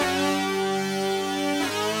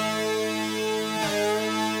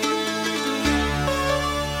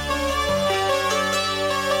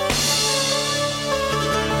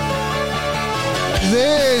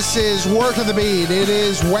This is Work of the Beat. It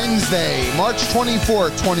is Wednesday, March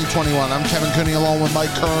 24th, 2021. I'm Kevin Cooney along with Mike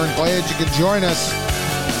Kern. Glad you could join us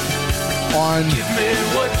on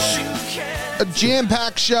a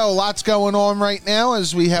jam-packed show. Lots going on right now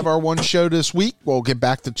as we have our one show this week. We'll get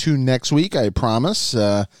back to two next week, I promise.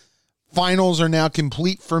 Finals are now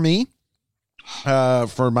complete for me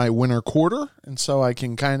for my winter quarter, and so I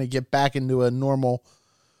can kind of get back into a normal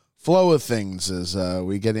flow of things as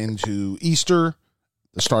we get into Easter,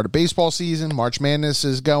 the start of baseball season. March Madness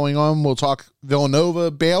is going on. We'll talk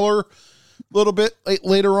Villanova, Baylor a little bit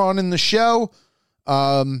later on in the show.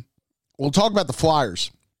 We'll talk about the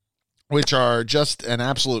Flyers, which are just an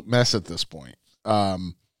absolute mess at this point.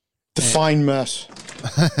 Define mess.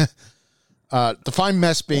 Define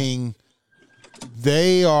mess being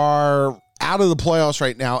they are out of the playoffs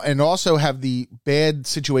right now and also have the bad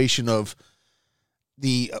situation of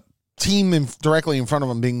the team directly in front of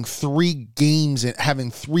them being 3 games and having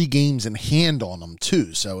 3 games in hand on them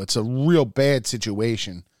too. So it's a real bad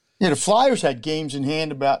situation. Yeah, the Flyers had games in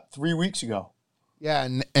hand about 3 weeks ago. Yeah,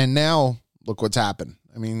 and now look what's happened.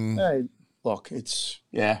 I mean, hey, look, it's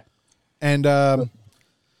and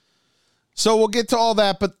so we'll get to all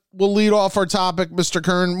that, but we'll lead off our topic, Mr.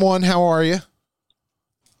 Kern. One, how are you?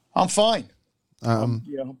 I'm fine.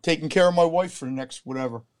 I'm taking care of my wife for the next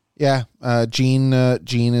whatever. Yeah, Jean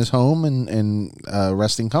is home and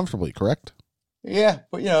resting comfortably, correct? Yeah,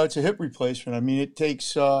 but it's a hip replacement. I mean, it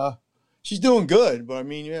takes. She's doing good, but I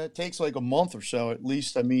mean, it takes like a month or so at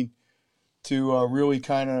least. I mean, to really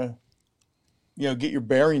kind of, get your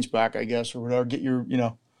bearings back, I guess, or whatever. Get your,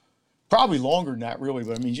 probably longer than that, really.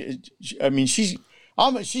 But I mean, she's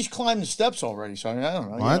climbed the steps already. So I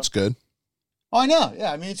don't know. Well, that's good. I know.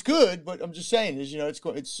 Yeah, I mean, it's good, but I'm just saying is,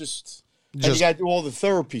 it's just. And you got to do all the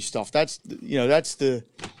therapy stuff. It's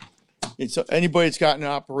anybody that's got an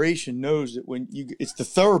operation knows that it's the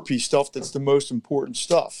therapy stuff that's the most important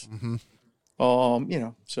stuff. Mm-hmm.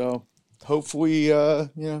 So hopefully,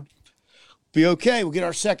 be okay. We'll get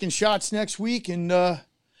our second shots next week, and life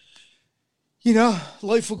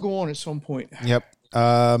will go on at some point. Yep.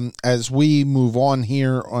 As we move on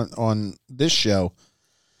here on this show,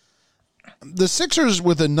 the Sixers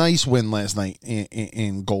with a nice win last night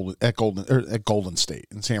in Golden State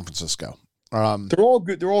in San Francisco. They're all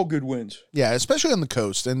good. They're all good wins. Yeah, especially on the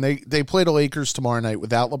coast. And they play the Lakers tomorrow night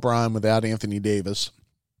without LeBron, without Anthony Davis.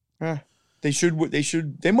 They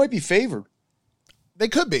might be favored. They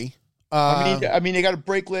could be. I mean, they got a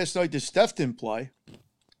break last night that Steph didn't play.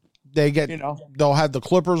 They'll have the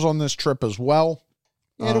Clippers on this trip as well.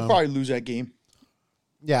 Yeah, they'll probably lose that game.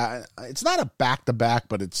 Yeah, it's not a back-to-back,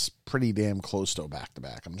 but it's pretty damn close to a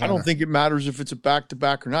back-to-back. I don't think it matters if it's a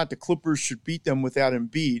back-to-back or not. The Clippers should beat them without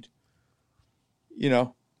Embiid.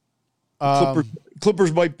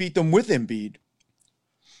 Clippers might beat them with Embiid.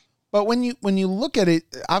 But when you look at it,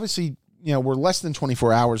 obviously, we're less than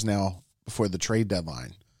 24 hours now before the trade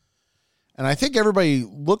deadline. And I think everybody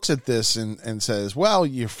looks at this and says, well,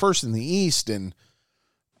 you're first in the East, and,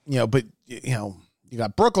 but, you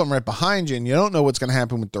got Brooklyn right behind you, and you don't know what's going to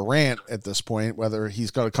happen with Durant at this point, whether he's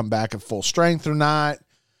going to come back at full strength or not.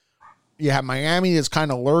 You have Miami that's kind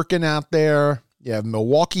of lurking out there. You have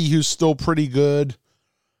Milwaukee, who's still pretty good.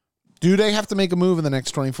 Do they have to make a move in the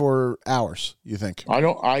next 24 hours, you think? I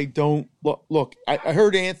don't. Look, I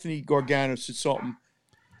heard Anthony Gargano said something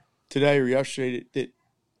today or yesterday that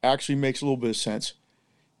actually makes a little bit of sense.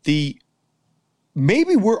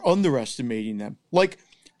 Maybe we're underestimating them. Like,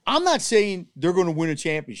 I'm not saying they're going to win a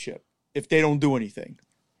championship if they don't do anything.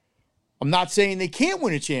 I'm not saying they can't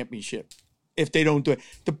win a championship if they don't do it.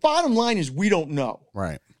 The bottom line is we don't know.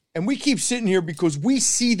 Right. And we keep sitting here because we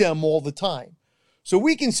see them all the time. So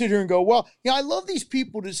we can sit here and go, well, I love these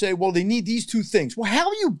people to say, well, they need these 2 things. Well, how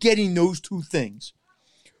are you getting those 2 things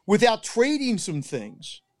without trading some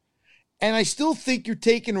things? And I still think you're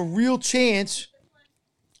taking a real chance.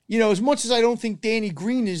 As much as I don't think Danny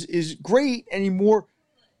Green is great anymore,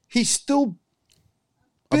 he's still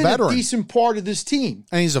been a decent part of this team.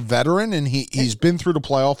 And he's a veteran, and he's been through the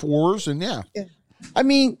playoff wars, and yeah. I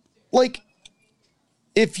mean, like,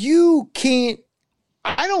 if you can't,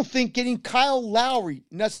 I don't think getting Kyle Lowry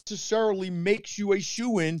necessarily makes you a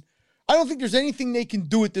shoo-in. I don't think there's anything they can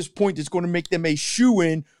do at this point that's going to make them a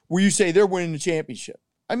shoo-in where you say they're winning the championship.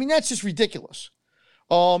 I mean, that's just ridiculous.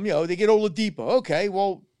 They get Oladipo. Okay,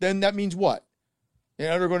 well, then that means what?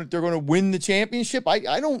 They're going to win the championship.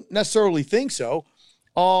 I don't necessarily think so.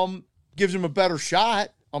 Gives them a better shot,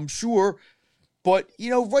 I'm sure. But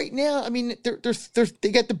right now, I mean,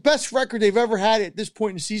 they got the best record they've ever had at this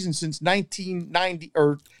point in the season since 1990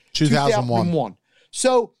 or 2001.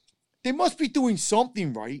 So they must be doing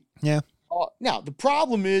something right. Yeah. Now, the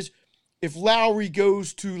problem is if Lowry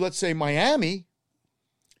goes to, let's say, Miami,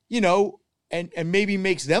 and maybe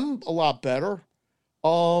makes them a lot better,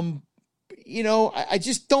 I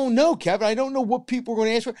just don't know, Kevin. I don't know what people are going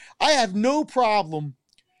to ask for. I have no problem,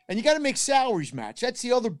 and you got to make salaries match. That's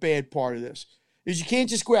the other bad part of this, is you can't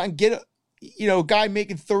just go out and get a guy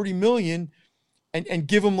making $30 million and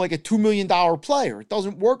give him like a $2 million player. It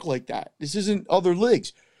doesn't work like that. This isn't other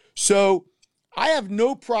leagues. So I have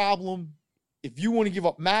no problem if you want to give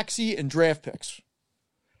up Maxey and draft picks.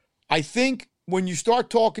 I think when you start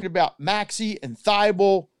talking about Maxey and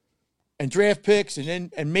Thibault and draft picks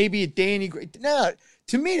and maybe a Danny Gray,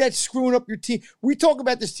 to me, that's screwing up your team. We talk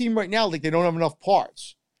about this team right now like they don't have enough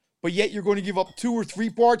parts, but yet you're going to give up 2 or 3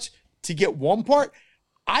 parts to get 1 part.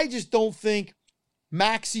 I just don't think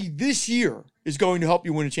Maxey this year is going to help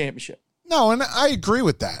you win a championship. No, and I agree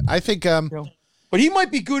with that. I think, but he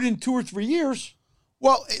might be good in 2 or 3 years.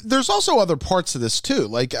 Well, there's also other parts of this too.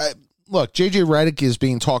 Like, look, JJ Redick is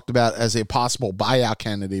being talked about as a possible buyout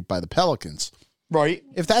candidate by the Pelicans. Right.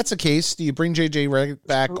 If that's the case, do you bring JJ Redick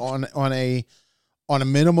back on a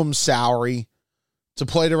minimum salary to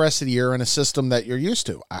play the rest of the year in a system that you're used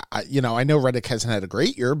to? I know Redick hasn't had a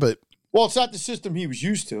great year, but it's not the system he was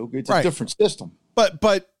used to. It's a different system.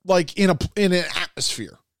 But like in an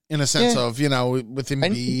atmosphere, in a sense of with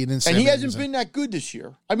Embiid and Simmons, and he hasn't been that good this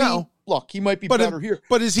year. I mean, look, he might be better here.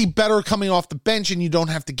 But is he better coming off the bench and you don't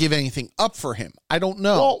have to give anything up for him? I don't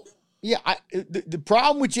know. Well, yeah, the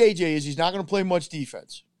problem with JJ is he's not going to play much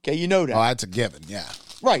defense. Okay, you know that. Oh, that's a given, yeah.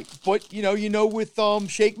 Right, but with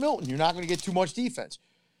Shake Milton, you're not going to get too much defense.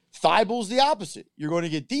 Thibauld's the opposite. You're going to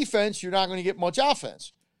get defense, you're not going to get much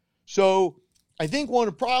offense. So I think one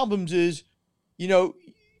of the problems is,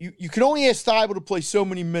 you can only ask Thibault to play so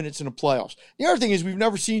many minutes in the playoffs. The other thing is we've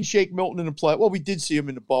never seen Shake Milton in the play. Well, we did see him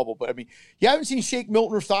in the bubble, but I mean, you haven't seen Shake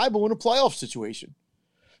Milton or Thibault in a playoff situation.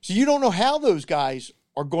 So you don't know how those guys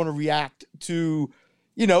are going to react to,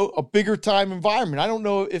 a bigger time environment. I don't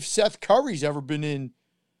know if Seth Curry's ever been in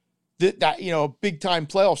that a big time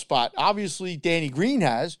playoff spot. Obviously, Danny Green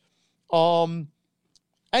has. And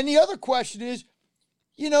the other question is,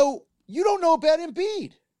 you don't know about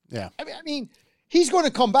Embiid. Yeah. I mean, he's going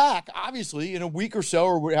to come back, obviously, in a week or so,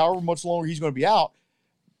 or however much longer he's going to be out.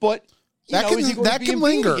 But that can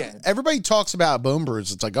linger. Again? Everybody talks about bone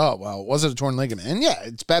bruise. It's like, oh, well, was it a torn ligament? And yeah,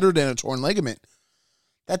 it's better than a torn ligament.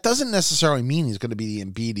 That doesn't necessarily mean he's going to be the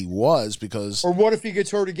Embiid he was, because. Or what if he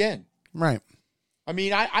gets hurt again? Right. I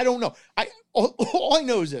mean, I don't know. All I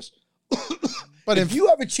know is this. But if you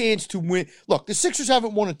have a chance to win, look, the Sixers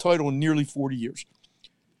haven't won a title in nearly 40 years.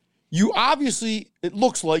 You obviously, it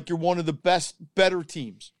looks like you're one of the better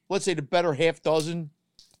teams. Let's say the better half dozen.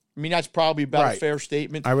 I mean, that's probably about a fair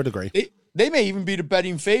statement. I would agree. They may even be the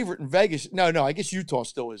betting favorite in Vegas. No, I guess Utah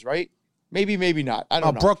still is, right? Maybe not. I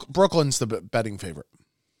don't know. Brooklyn's the betting favorite.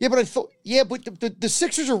 Yeah, but the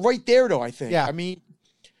Sixers are right there, though, I think. Yeah. I mean,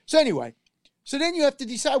 so anyway, so then you have to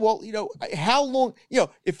decide, well, how long,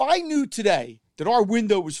 if I knew today that our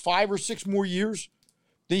window was 5 or 6 more years,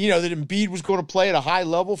 that Embiid was going to play at a high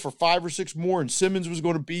level for 5 or 6 more, and Simmons was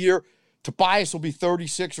going to be here. Tobias will be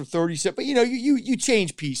 36 or 37. But you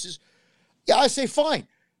change pieces. Yeah, I say fine.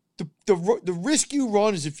 The risk you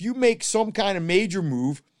run is if you make some kind of major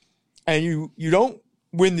move, and you don't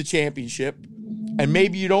win the championship, and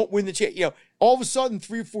maybe you don't win the all of a sudden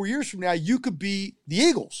 3 or 4 years from now you could be the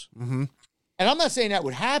Eagles. Mm-hmm. And I'm not saying that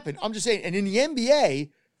would happen. I'm just saying, and in the NBA,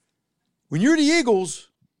 when you're the Eagles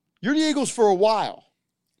for a while.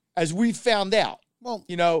 As we found out. Well,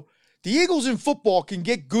 the Eagles in football can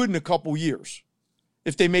get good in a couple years.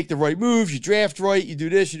 If they make the right moves, you draft right, you do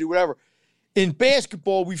this, you do whatever. In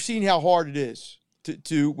basketball, we've seen how hard it is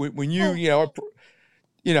to when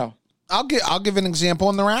I'll give an example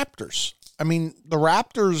in the Raptors. I mean, the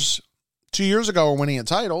Raptors 2 years ago were winning a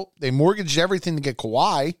title. They mortgaged everything to get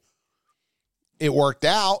Kawhi. It worked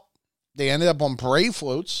out. They ended up on parade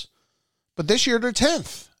floats. But this year they're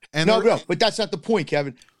 10th. And no, but that's not the point,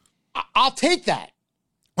 Kevin. I'll take that.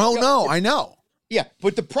 Oh, no, I know. Yeah,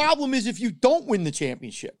 but the problem is if you don't win the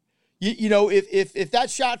championship, if that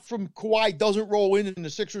shot from Kawhi doesn't roll in and the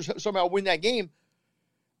Sixers somehow win that game,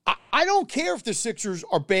 I don't care if the Sixers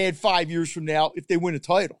are bad 5 years from now if they win a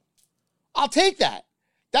title. I'll take that.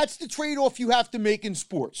 That's the trade-off you have to make in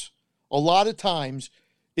sports. A lot of times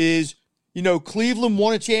is, Cleveland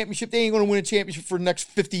won a championship. They ain't going to win a championship for the next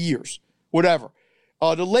 50 years, whatever.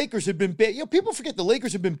 The Lakers have been bad. People forget the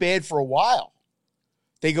Lakers have been bad for a while.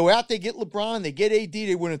 They go out, they get LeBron, they get AD,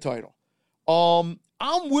 they win a title. I'm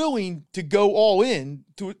willing to go all in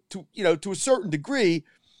to a certain degree.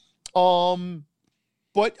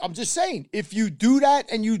 But I'm just saying, if you do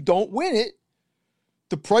that and you don't win it,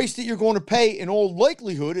 the price that you're going to pay in all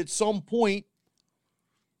likelihood at some point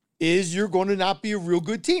is you're going to not be a real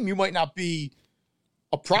good team. You might not be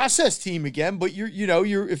a process team again, but you're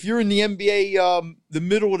if you're in the NBA, the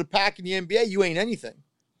middle of the pack in the NBA, you ain't anything.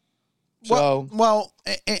 So well,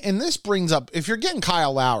 and this brings up, if you're getting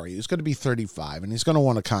Kyle Lowry, who's going to be 35 and he's going to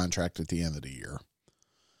want a contract at the end of the year.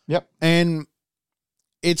 Yep. And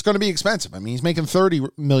it's going to be expensive. I mean, he's making $30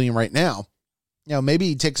 million right now. You know, maybe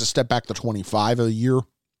he takes a step back to 25 a year.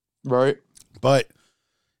 Right. But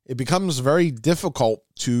it becomes very difficult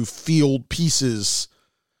to field pieces.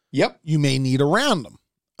 Yep. You may need around them.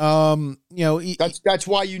 You know, that's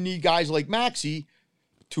why you need guys like Maxey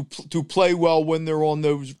to play well when they're on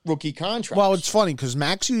those rookie contracts. Well, it's funny because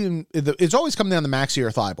Maxey, it's always come down to Maxey or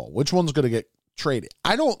Thibault. Which one's going to get traded?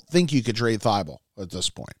 I don't think you could trade Thibault at this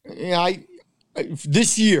point. Yeah,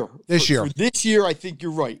 this year, I think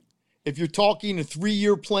you're right. If you're talking a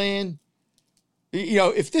 3-year plan, you know,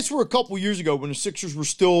 if this were a couple years ago when the Sixers were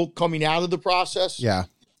still coming out of the process, yeah,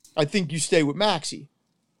 I think you stay with Maxey.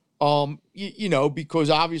 You know,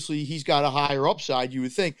 because obviously he's got a higher upside, you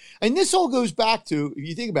would think. And this all goes back to, if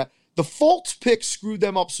you think about it, the Fultz pick screwed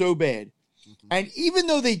them up so bad. Mm-hmm. And even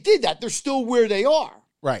though they did that, they're still where they are.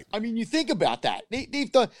 Right. I mean, you think about that.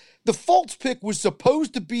 They've done, the Fultz pick was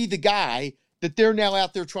supposed to be the guy that they're now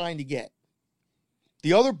out there trying to get.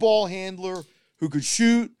 The other ball handler who could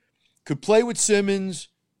shoot, could play with Simmons.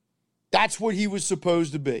 That's what he was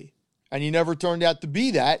supposed to be. And he never turned out to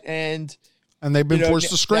be that. And they've been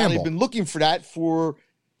forced to scramble. They've been looking for that for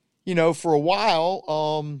a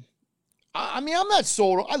while. I mean, I'm not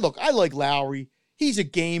sold. I like Lowry. He's a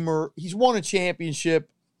gamer. He's won a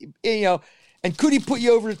championship. You know, and could he put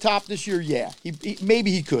you over the top this year? Yeah,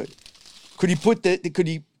 maybe he could. Could he put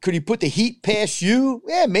the Heat past you?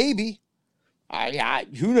 Yeah, maybe.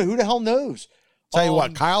 Who the hell knows? Tell you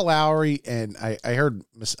what, Kyle Lowry, and I heard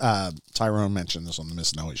Tyrone mention this on the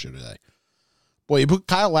Miss Noe show today. Boy, you put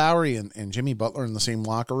Kyle Lowry and Jimmy Butler in the same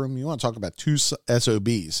locker room, you want to talk about two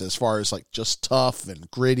SOBs as far as like just tough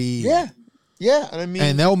and gritty. Yeah. Yeah. And I mean,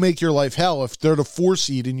 and they'll make your life hell if they're the 4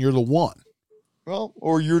 seed and you're the 1. Well,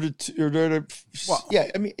 or you're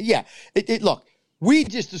yeah. I mean, yeah. Look, we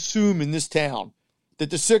just assume in this town that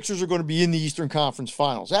the Sixers are going to be in the Eastern Conference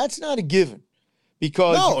Finals. That's not a given.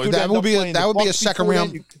 Because that would be a second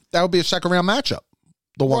round matchup.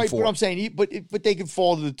 The 1-4. Right, but I'm saying, but they could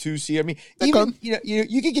fall to the 2 seed. I mean, even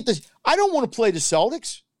you could get this. I don't want to play the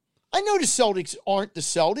Celtics. I know the Celtics aren't the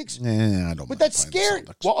Celtics. I don't. But that's scary.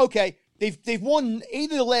 Well, okay, they've won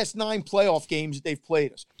 8 of the last 9 playoff games that they've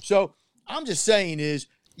played us. So I'm just saying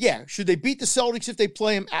should they beat the Celtics if they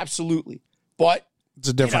play them? Absolutely. But it's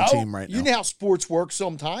a different team right now. You know how sports work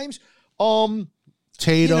sometimes.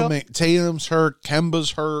 Tatum's hurt.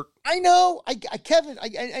 Kemba's hurt. I know. Kevin.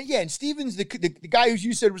 And Stevens, the guy who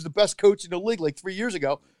you said was the best coach in the league like 3 years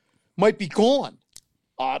ago, might be gone.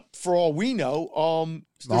 For all we know,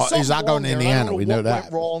 he's not going to Indiana. We know that.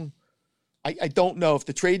 Went wrong. I don't know if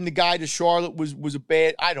the trading the guy to Charlotte was a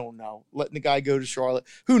bad. I don't know. Letting the guy go to Charlotte,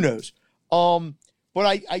 who knows? But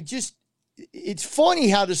I just, it's funny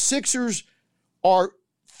how the Sixers are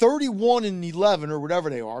 31-11 or whatever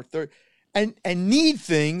they are, and need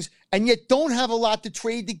things, and yet don't have a lot to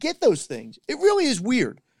trade to get those things. It really is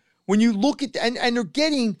weird when you look at and they're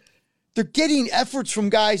getting efforts from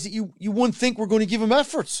guys that you wouldn't think were going to give them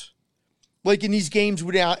efforts, like in these games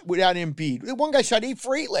without Embiid. One guy shot 8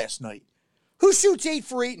 for 8 last night. Who shoots 8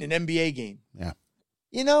 for 8 in an NBA game? Yeah,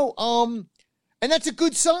 and that's a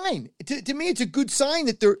good sign. To me, it's a good sign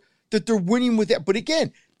that they're winning with that. But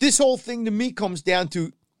again, this whole thing to me comes down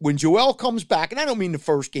to when Joel comes back, and I don't mean the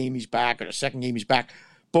first game he's back or the second game he's back,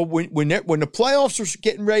 but when the playoffs are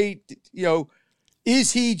getting ready,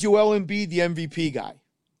 is he Joel Embiid the MVP guy?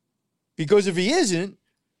 Because if he isn't,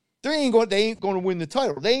 they ain't going to win the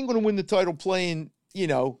title. They ain't going to win the title playing,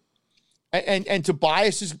 and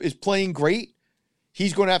Tobias is playing great.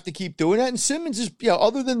 He's going to have to keep doing that. And Simmons is,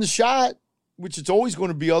 other than the shot, which it's always going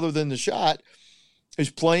to be other than the shot, is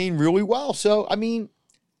playing really well. So, I mean,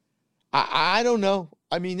 I don't know.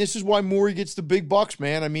 I mean, this is why Morey gets the big bucks,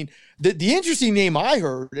 man. I mean, the interesting name I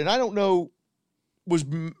heard, and I don't know, was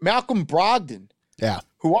Malcolm Brogdon. Yeah.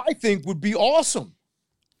 Who I think would be awesome.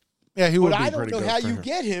 Yeah, he would be pretty good. But I don't know how you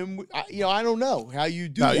get him. I don't know how you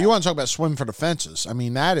do that. You want to talk about swim for the fences. I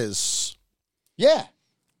mean, that is... Yeah.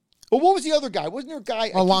 But what was the other guy? Wasn't there a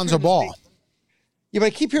guy... Alonzo Ball. Yeah, but I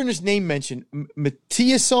keep hearing his name mentioned.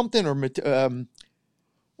 Matthias something or...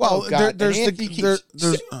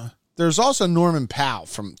 there's also Norman Powell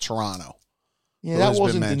from Toronto. Yeah, that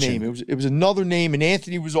wasn't the name. It was another name, and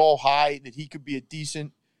Anthony was all high that he could be a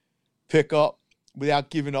decent pickup without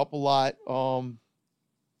giving up a lot.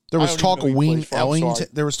 There was talk of Wayne Ellington.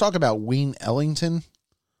 There was talk about Wayne Ellington.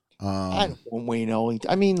 I don't want Wayne Ellington.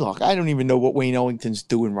 I mean, look, I don't even know what Wayne Ellington's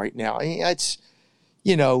doing right now. I mean, it's,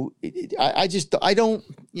 I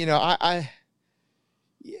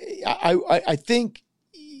think,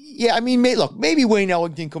 yeah, I mean, maybe Wayne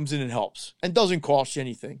Ellington comes in and helps and doesn't cost you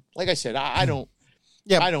anything. Like I said, I don't.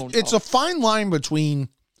 Yeah, I don't. It's a fine line between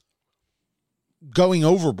going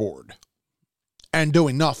overboard and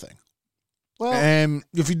doing nothing. Well, and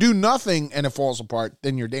if you do nothing and it falls apart,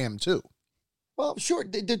 then you're damned too. Well, sure.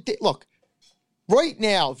 Look, right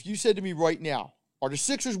now, if you said to me right now, are the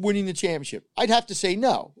Sixers winning the championship? I'd have to say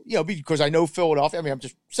no, because I know Philadelphia. I mean, I'm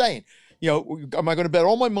just saying, am I going to bet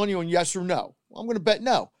all my money on yes or no? I'm going to bet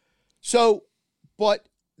no. So, but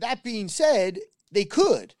that being said, they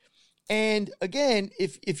could. And again,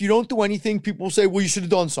 if you don't do anything, people will say, well, you should have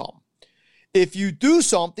done something. If you do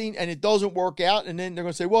something and it doesn't work out, and then they're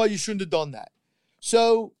going to say, well, you shouldn't have done that.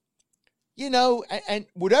 So, and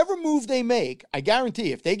whatever move they make, I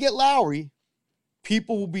guarantee if they get Lowry,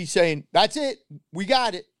 people will be saying, that's it. We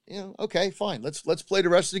got it. Okay, fine. Let's play the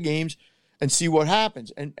rest of the games and see what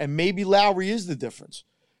happens. And maybe Lowry is the difference.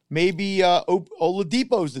 Maybe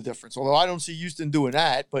Oladipo is the difference, although I don't see Houston doing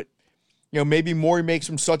that. But, maybe Morey makes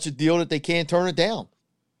them such a deal that they can't turn it down.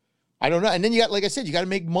 I don't know. And then you got, like I said, you got to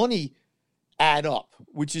make money add up,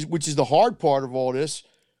 which is the hard part of all this.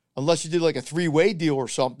 Unless you did like a 3-way deal or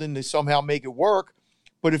something, they somehow make it work.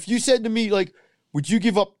 But if you said to me, like, would you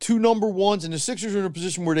give up 2 number ones, and the Sixers are in a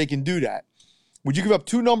position where they can do that, would you give up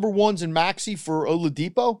 2 number ones and Maxey for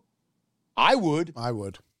Oladipo? I would.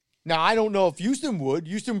 Now, I don't know if Houston would.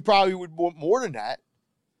 Houston probably would want more than that.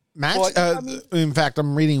 In fact,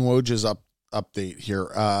 I'm reading Woj's update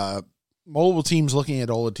here. Mobile teams looking at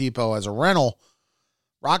Oladipo as a rental.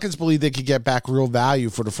 Rockets believe they could get back real value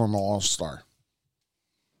for the former All-Star.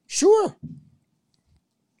 Sure.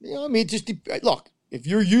 Just look, if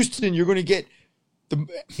you're Houston, you're going to get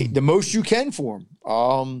the most you can for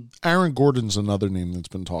him. Aaron Gordon's another name that's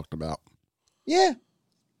been talked about. Yeah.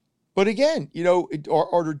 But again,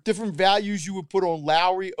 are there different values you would put on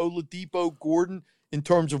Lowry, Oladipo, Gordon in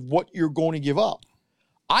terms of what you're going to give up?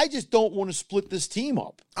 I just don't want to split this team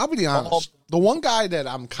up. I'll be honest. The one guy that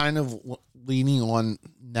I'm kind of leaning on,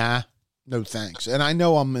 no thanks. And I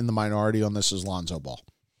know I'm in the minority on this is Lonzo Ball.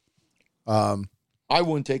 I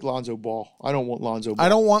wouldn't take Lonzo Ball. I don't want Lonzo Ball. I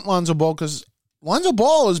don't want Lonzo Ball because Lonzo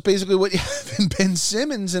Ball is basically what you have in Ben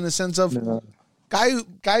Simmons in a sense of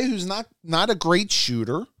guy who's not a great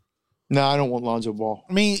shooter. No, I don't want Lonzo Ball.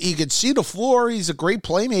 I mean, he could see the floor. He's a great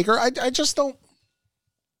playmaker. I just don't.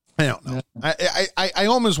 I don't know. I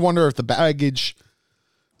almost wonder if the baggage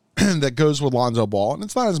that goes with Lonzo Ball, and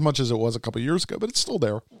it's not as much as it was a couple of years ago, but it's still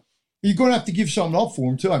there. You're going to have to give something up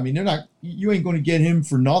for him too. I mean, you ain't going to get him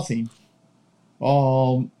for nothing.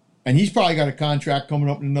 And he's probably got a contract coming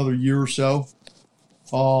up in another year or so.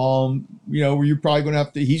 Where you're probably going to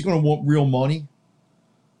have to. He's going to want real money.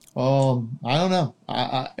 I don't know.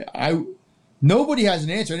 I nobody has an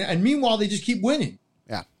answer, and meanwhile they just keep winning.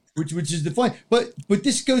 Yeah, which is the fun. But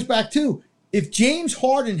this goes back to if James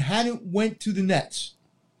Harden hadn't went to the Nets,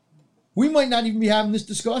 we might not even be having this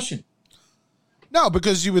discussion. No,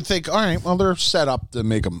 because you would think, all right, well, they're set up to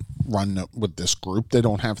make them run with this group. They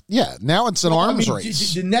don't have, now it's an arms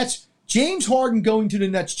race. The Nets, James Harden going to the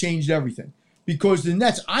Nets changed everything because the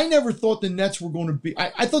Nets, I never thought the Nets were going to be,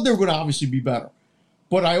 I thought they were going to obviously be better,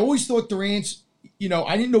 but I always thought Durant's,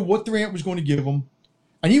 I didn't know what Durant was going to give him.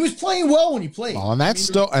 And he was playing well when he played. Oh, and that's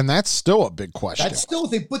still a big question. That's still a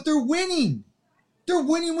thing, but they're winning. They're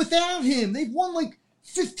winning without him. They've won like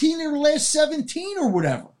 15 of their last 17 or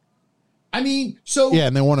whatever. I mean, so... Yeah,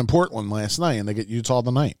 and they won in Portland last night, and they get Utah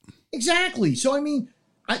tonight. Exactly. So, I mean,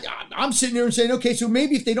 I'm sitting there and saying, okay, so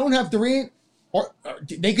maybe if they don't have Durant, or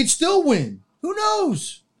they could still win. Who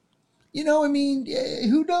knows?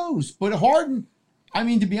 Who knows? But Harden,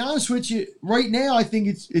 to be honest with you, right now, I think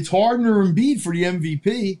it's Harden or Embiid for the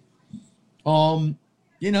MVP.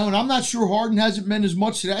 And I'm not sure Harden hasn't meant as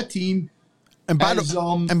much to that team. And by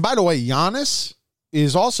the way, Giannis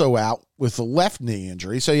is also out with a left knee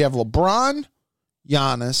injury. So you have LeBron,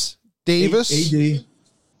 Giannis, Davis, AD,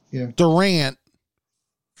 Durant.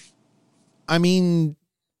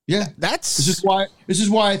 This is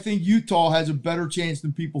why I think Utah has a better chance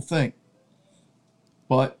than people think.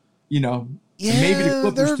 But maybe the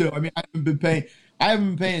Clippers too. I haven't been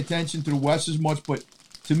paying attention to the West as much, but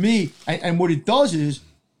to me, and what it does is,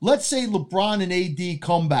 let's say LeBron and AD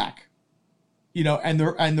come back, and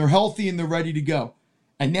they're healthy and they're ready to go.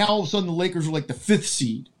 And now all of a sudden the Lakers are like the 5th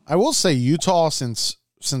seed. I will say Utah since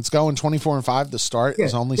going 24-5 to start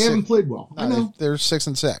is only they haven't played well. I know. They're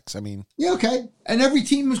 6-6. I mean, yeah, okay. And every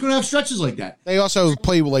team is going to have stretches like that. They also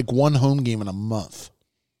play like one home game in a month.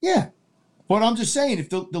 Yeah. But I'm just saying, if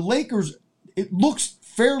the Lakers, it looks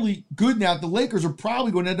fairly good now. The Lakers are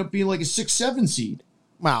probably going to end up being like a 6-7 seed.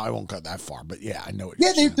 Well, I won't go that far, but yeah, I know what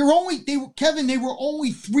you're saying. They were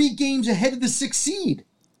only 3 games ahead of the 6th seed.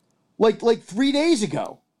 Like 3 days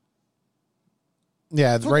ago.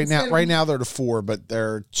 Yeah, right now they're the 4, but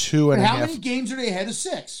they're 2.5. How many games are they ahead of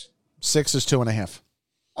 6? 6 is 2.5.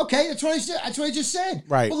 Okay, that's what I said. That's what I just said.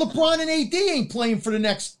 Right. Well, LeBron and AD ain't playing for the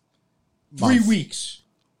next 3 weeks.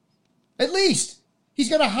 At least. He's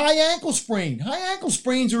got a high ankle sprain. High ankle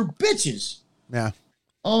sprains are bitches. Yeah.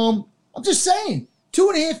 I'm just saying.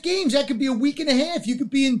 2.5 games, that could be a week and a half. You could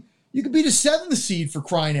be the 7th seed, for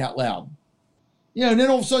crying out loud. And then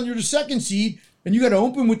all of a sudden you're the 2nd seed and you got to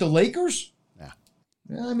open with the Lakers? Yeah.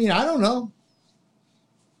 I mean, I don't know.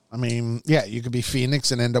 I mean, yeah, you could be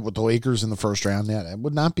Phoenix and end up with the Lakers in the first round. Yeah, that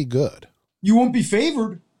would not be good. You won't be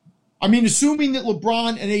favored. I mean, assuming that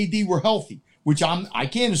LeBron and AD were healthy, which I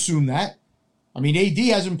can't assume that. I mean, AD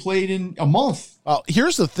hasn't played in a month. Well,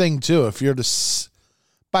 here's the thing, too. If you're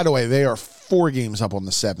by the way, they are 4 games up on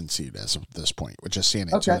the 7th seed as of this point, which is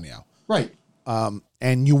San Antonio. Okay. Right.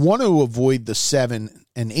 And you want to avoid the 7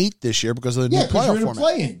 and 8 this year because of the new playoff format.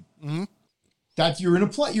 Play-in. Mm-hmm. You're in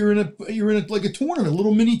a like a tournament, a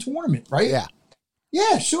little mini tournament, right? Yeah.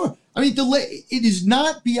 Yeah, sure. I mean, it is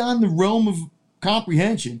not beyond the realm of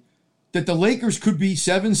comprehension that the Lakers could be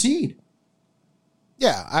 7 seed.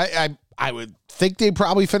 Yeah, I would think they'd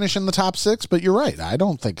probably finish in the top 6, but you're right. I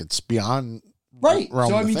don't think it's beyond realm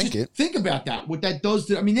So I mean, think about that. What that does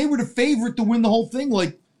to, I mean, they were the favorite to win the whole thing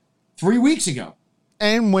like 3 weeks ago.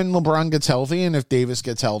 And when LeBron gets healthy and if Davis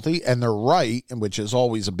gets healthy, and they're right, and which is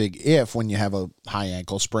always a big if when you have a high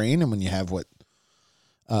ankle sprain and when you have what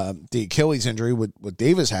the Achilles injury, what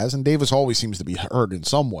Davis has, and Davis always seems to be hurt in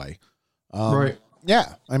some way. Right.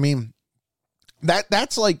 Yeah. I mean,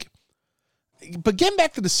 that's like, but getting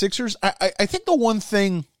back to the Sixers, I think the one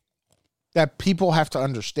thing that people have to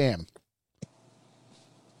understand,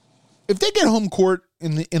 if they get home court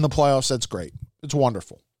in the playoffs, that's great. It's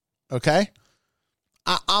wonderful. Okay.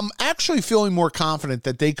 I'm actually feeling more confident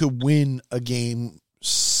that they could win a game.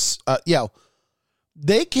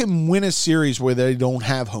 They can win a series where they don't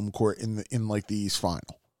have home court in like the East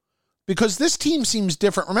Final, because this team seems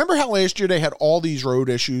different. Remember how last year they had all these road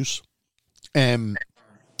issues, and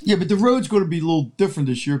yeah, but the road's going to be a little different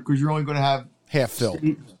this year because you're only going to have half filled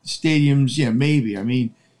stadiums. Yeah, maybe. I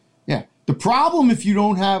mean, yeah. The problem if you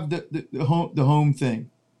don't have the home thing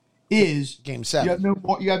is Game 7.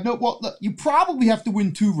 You probably have to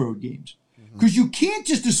win 2 road games because you can't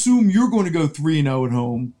just assume you're going to go 3-0 at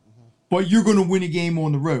home, but you're going to win a game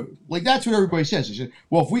on the road. Like, that's what everybody says. They say,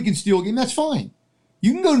 well, if we can steal a game, that's fine.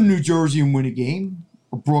 You can go to New Jersey and win a game,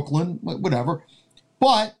 or Brooklyn, whatever.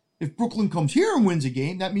 But if Brooklyn comes here and wins a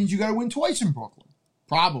game, that means you got to win twice in Brooklyn,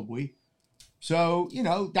 probably. So,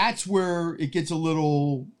 that's where it gets a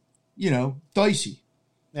little, dicey.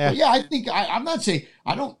 Yeah, yeah. I think I'm not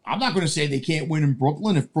going to say they can't win in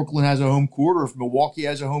Brooklyn if Brooklyn has a home court or if Milwaukee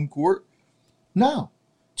has a home court. No,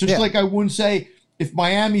 just like I wouldn't say if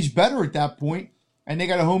Miami's better at that point and they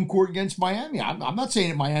got a home court against Miami. I'm not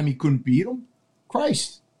saying that Miami couldn't beat them.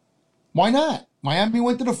 Christ, why not? Miami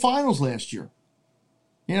went to the finals last year.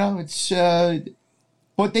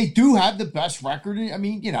 But they do have the best record. I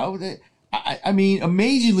mean,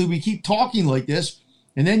 amazingly, we keep talking like this.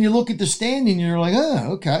 And then you look at the standing and you're like,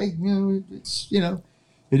 oh, okay.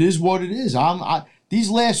 It is what it is. These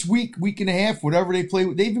last week and a half, whatever they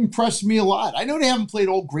play, they've impressed me a lot. I know they haven't played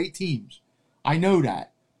all great teams. I know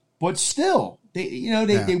that. But still,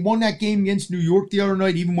 they won that game against New York the other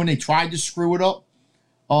night, even when they tried to screw it up.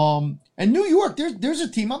 And New York, there's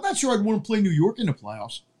a team. I'm not sure I'd want to play New York in the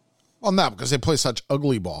playoffs. Well, no, because they play such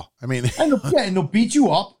ugly ball. I mean, and they'll beat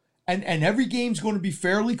you up, and every game's going to be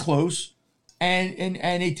fairly close. And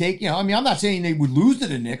they take, I'm not saying they would lose to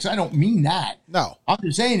the Knicks. I don't mean that. No. I'm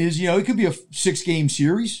just saying it could be a 6-game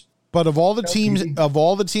series. But of all the teams in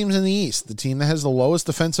the East, the team that has the lowest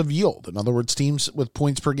defensive yield, in other words, teams with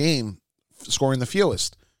points per game scoring the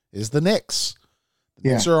fewest, is the Knicks.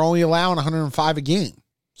 The Knicks are only allowing 105 a game.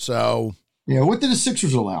 So. Yeah, what did the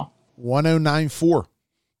Sixers allow? 109.4.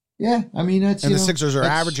 Yeah, I mean, that's. And the Sixers are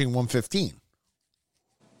averaging 115.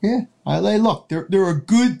 Yeah, look, they're a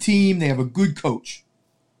good team. They have a good coach.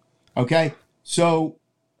 Okay, so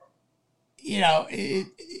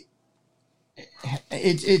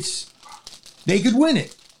it's they could win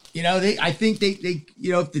it. I think they,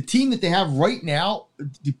 if the team that they have right now,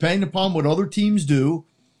 depending upon what other teams do,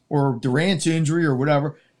 or Durant's injury or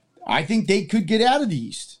whatever, I think they could get out of the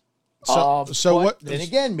East. So what? Then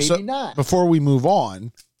again, maybe not. Before we move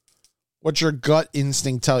on, what's your gut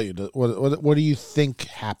instinct tell you? What do you think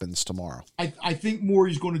happens tomorrow? I think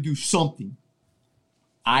Morey's going to do something.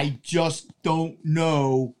 I just don't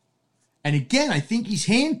know. And again, I think he's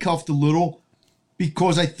handcuffed a little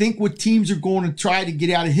because I think what teams are going to try to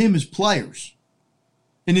get out of him is players,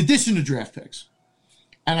 in addition to draft picks.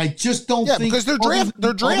 And I just don't think because they're draft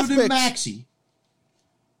picks. Maxey,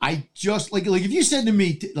 I just like if you said to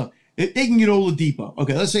me, look, if they can get Oladipo.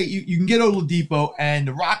 Okay, let's say you can get Oladipo, and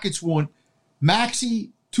the Rockets want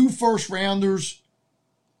Maxey, 2 first-rounders,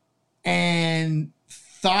 and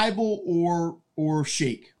Thibault or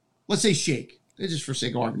Shake. Let's say Shake, just for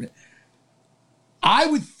sake of argument. I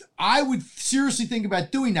would seriously think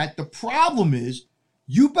about doing that. The problem is,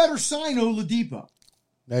 you better sign Oladipo.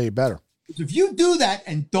 Yeah, you better. If you do that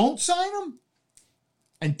and don't sign him,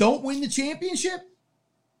 and don't win the championship,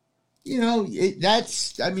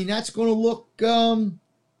 that's going to look. And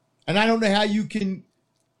I don't know how you can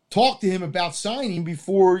talk to him about signing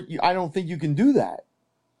before. I don't think you can do that.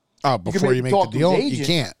 Oh, before you make the deal, you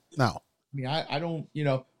can't. No. I mean, I don't,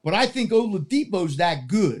 but I think Oladipo's that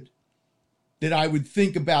good that I would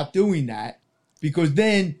think about doing that, because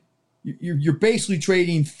then you're basically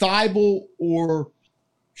trading Thibault or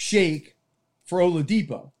Shake for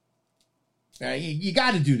Oladipo. You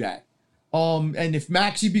got to do that. And if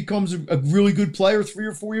Maxey becomes a really good player 3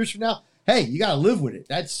 or 4 years from now, hey, you got to live with it.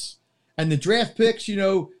 And the draft picks,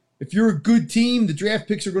 if you're a good team, the draft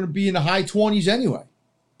picks are going to be in the high 20s anyway.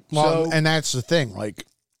 Well, and that's the thing. Like,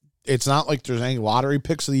 it's not like there's any lottery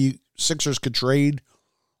picks the Sixers could trade.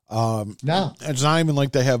 No. It's not even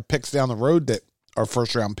like they have picks down the road that are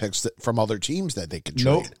first-round picks from other teams that they could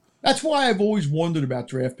trade. Nope. That's why I've always wondered about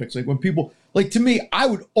draft picks. Like, when people, to me, I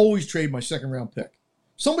would always trade my second-round pick.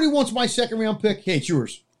 Somebody wants my second-round pick, hey, it's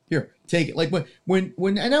yours. Here, take it. Like, when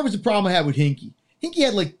and that was the problem I had with Hinkie. Hinkie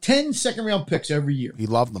had 10 second-round picks every year. He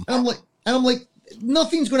loved them. And I'm like,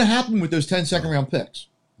 nothing's going to happen with those 10 second-round picks.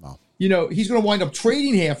 No. He's going to wind up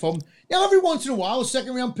trading half of them. Now, every once in a while, a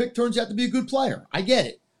second-round pick turns out to be a good player. I get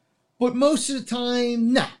it. But most of the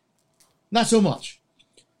time, nah, not so much.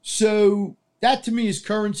 So that to me is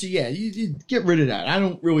currency. Yeah, you get rid of that. I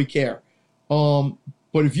don't really care. But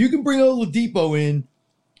if you can bring Oladipo in,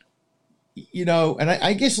 and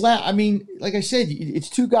I guess, like I said, it's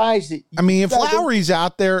 2 guys that. If Lowry's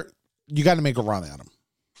out there, you got to make a run at him.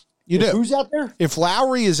 You do. Who's out there? If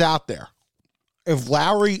Lowry is out there, if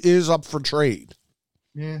Lowry is up for trade.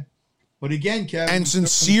 Yeah. But again, Kevin. And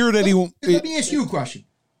sincere that he won't. Let me ask you a question.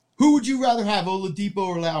 Who would you rather have, Oladipo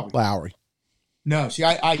or Lowry? Lowry. No, see,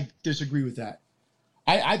 I disagree with that.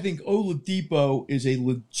 I think Oladipo is a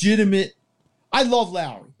legitimate. I love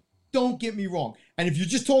Lowry. Don't get me wrong. And if you're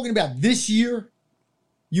just talking about this year,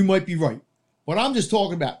 you might be right. But I'm just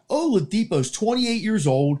talking about Oladipo's 28 years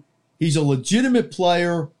old. He's a legitimate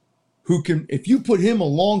player who can, if you put him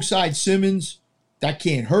alongside Simmons, that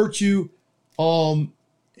can't hurt you. And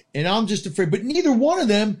I'm just afraid. But neither one of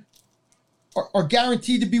them are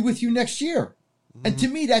guaranteed to be with you next year. Mm-hmm. And to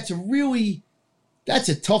me, that's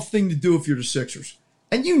a tough thing to do if you're the Sixers.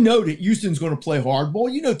 And that Houston's going to play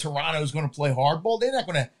hardball. Toronto's going to play hardball.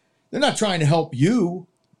 They're not trying to help you.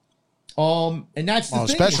 And that's the thing.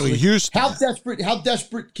 Especially Houston. How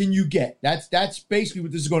desperate can you get? That's basically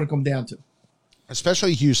what this is going to come down to.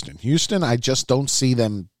 Especially Houston. Houston, I just don't see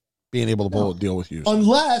them being able to pull a deal with Houston.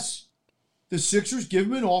 Unless the Sixers give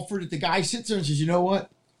him an offer that the guy sits there and says, you know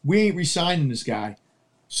what? We ain't re-signing this guy.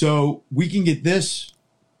 So we can get this.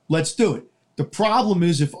 Let's do it. The problem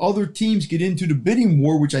is if other teams get into the bidding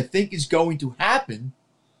war, which I think is going to happen,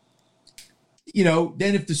 then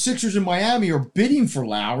if the Sixers in Miami are bidding for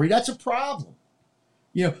Lowry, that's a problem.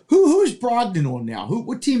 Who's Brogdon on now?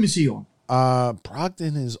 What team is he on?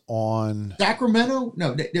 Brogdon is on Sacramento?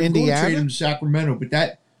 No, they were Indiana? going to trade him to Sacramento, but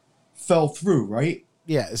that fell through, right?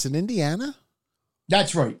 Yeah, is it Indiana?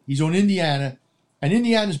 That's right. He's on Indiana. And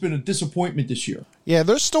Indiana's been a disappointment this year. Yeah,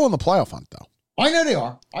 they're still in the playoff hunt, though. I know they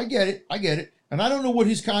are. I get it. And I don't know what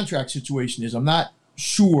his contract situation is. I'm not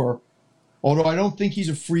sure. Although I don't think he's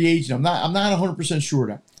a free agent. I'm not 100% sure of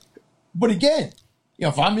that. But again,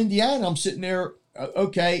 if I'm Indiana, I'm sitting there,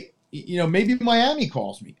 okay, maybe Miami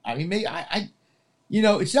calls me. I mean, maybe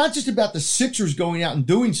it's not just about the Sixers going out and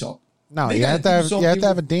doing something. No, you have to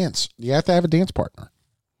have a dance. You have to have a dance partner.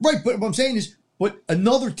 Right, but what I'm saying is, but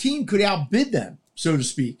another team could outbid them, so to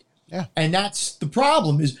speak. Yeah. And that's the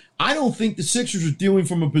problem is I don't think the Sixers are dealing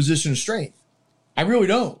from a position of strength. I really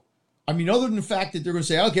don't. I mean, other than the fact that they're going to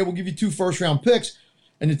say, okay, we'll give you 2 first-round picks,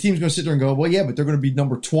 and the team's going to sit there and go, well, yeah, but they're going to be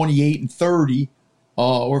number 28 and 30,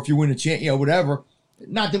 or if you win a chance, whatever.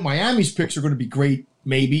 Not that Miami's picks are going to be great,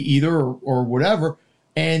 maybe either, or whatever.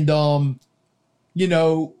 And and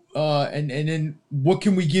then what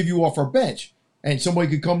can we give you off our bench? And somebody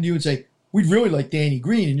could come to you and say, we'd really like Danny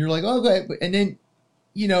Green, and you're like, okay, and then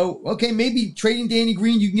okay, maybe trading Danny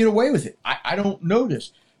Green, you can get away with it. I don't know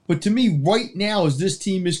this. But to me, right now, as this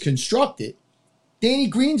team is constructed, Danny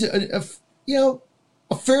Green's a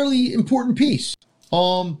fairly important piece.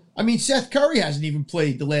 Seth Curry hasn't even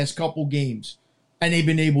played the last couple games, and they've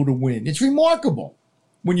been able to win. It's remarkable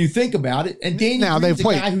when you think about it. And Danny Green's a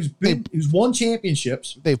guy who's won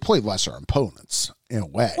championships. They've played lesser opponents in a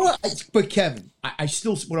way. Well, but Kevin, I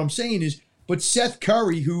still, what I'm saying is, but Seth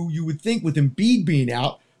Curry, who you would think with Embiid being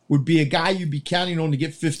out, would be a guy you'd be counting on to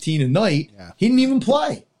get 15 a night. Yeah. He didn't even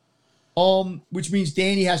play. Which means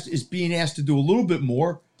Danny is being asked to do a little bit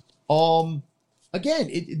more.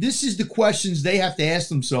 Again, this is the questions they have to ask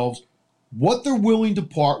themselves: what they're willing to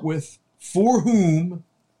part with, for whom,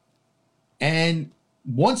 and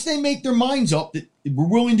once they make their minds up that we're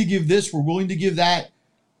willing to give this, we're willing to give that,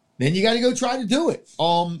 then you got to go try to do it.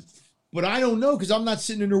 But I don't know because I'm not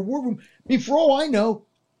sitting in their war room. I mean, for all I know,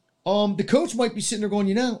 the coach might be sitting there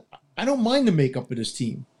going, I don't mind the makeup of this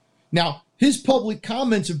team. Now, his public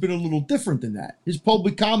comments have been a little different than that. His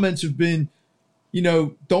public comments have been,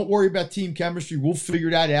 don't worry about team chemistry. We'll figure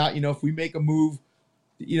that out. If we make a move,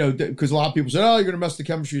 because a lot of people said, you're going to mess the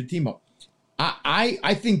chemistry of the team up.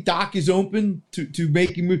 I think Doc is open to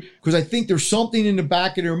making moves because I think there's something in the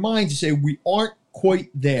back of their mind to say we aren't quite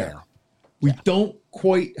there. We don't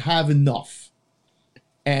quite have enough.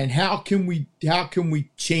 And how can we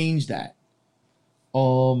change that?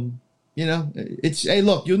 It's hey,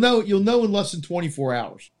 look, you'll know in less than 24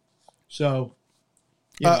 hours. So,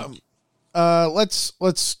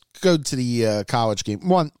 let's go to the college game.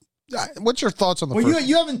 One, what's your thoughts on the? Well,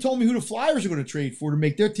 you haven't told me who the Flyers are going to trade for to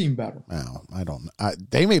make their team better. Well, I don't.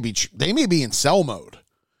 They may be in sell mode.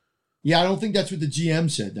 Yeah, I don't think that's what the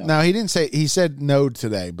GM said, though. No, he didn't say. He said no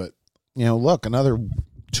today, but look, another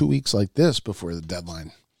 2 weeks like this before the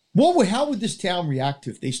deadline. How would this town react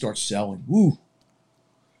if they start selling? Ooh.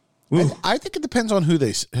 I think it depends on who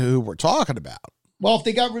we're talking about. Well, if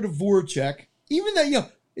they got rid of Voracek, even though,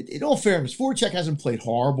 in all fairness, Voracek hasn't played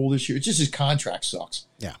horrible this year. It's just his contract sucks.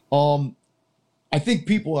 Yeah. I think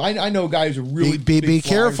people, I know a guy who's a really be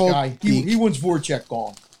careful. Guy. He wants Voracek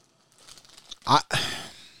gone.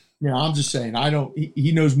 I'm just saying,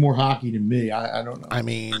 he knows more hockey than me. I don't know. I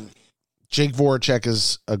mean, Jake Voracek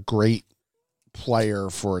is a great player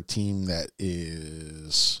for a team that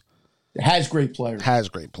has great players.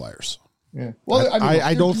 Yeah. Well,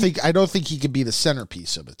 I don't think he could be the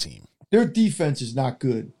centerpiece of a team. Their defense is not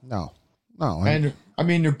good. No. And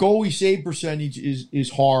their goalie save percentage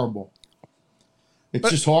is horrible. It's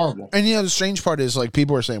just horrible. And the strange part is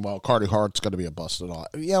people are saying, well, Carter Hart's going to be a bust at all.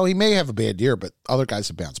 He may have a bad year, but other guys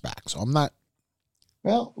have bounced back. So I'm not.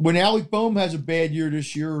 Well, when Alec Boehm has a bad year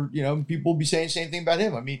this year, people will be saying the same thing about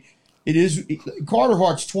him. I mean, Carter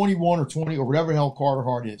Hart's 21 or 20 or whatever the hell Carter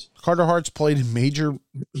Hart is. Carter Hart's played in major.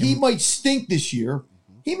 He might stink this year.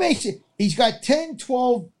 He's got 10,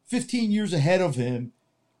 12, 15 years ahead of him.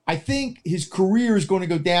 I think his career is going to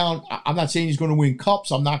go down. I'm not saying he's going to win cups.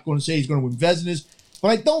 I'm not going to say he's going to win Vezinas. But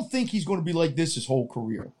I don't think he's going to be like this his whole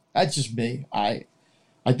career. That's just me. I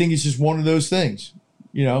think it's just one of those things.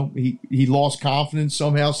 He lost confidence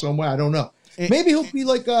somehow, some way. I don't know. Maybe he'll be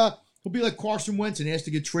like Carson Wentz and asked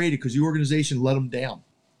to get traded because the organization let him down.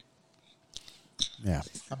 Yeah.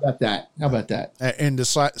 How about that? And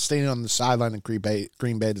staying on the sideline in Green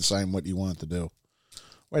Bay deciding what you want to do.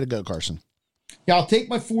 Way to go, Carson. Yeah, I'll take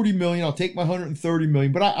my $40 million. I'll take my $130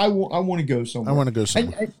 million. But I want to go somewhere. I want to go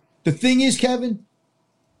somewhere. And the thing is, Kevin,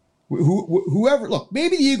 whoever, look,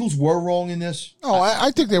 maybe the Eagles were wrong in this. Oh,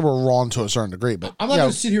 I think they were wrong to a certain degree, but I'm not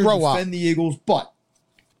going to sit here and defend the Eagles, but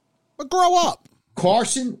grow up.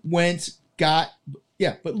 Carson Wentz but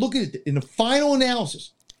look at it. In the final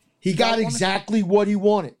analysis, he got exactly what he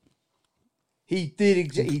wanted. He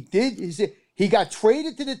got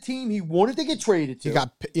traded to the team he wanted to get traded to. He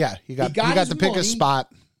got to pick a spot.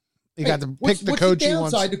 He got to pick the coach he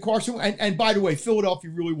wants. What's the downside to Carson? And by the way, Philadelphia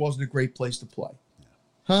really wasn't a great place to play.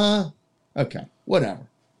 Huh? Okay, whatever.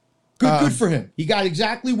 Good for him. He got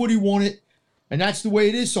exactly what he wanted, and that's the way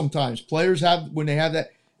it is sometimes. Players have, when they have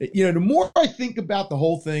that, the more I think about the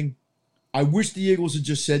whole thing, I wish the Eagles had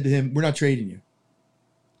just said to him, we're not trading you.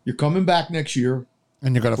 You're coming back next year.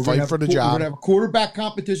 And you're going to fight for the job. We're going to have a quarterback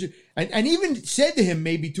competition. And even said to him,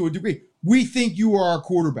 maybe to a degree, we think you are our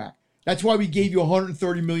quarterback. That's why we gave you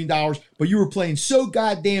 $130 million, but you were playing so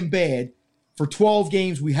goddamn bad for 12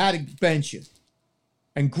 games, we had to bench you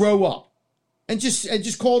and grow up and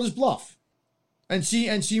just call his bluff and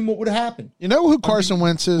see what would have happened. You know who Carson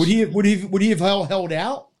Wentz is? Would he have held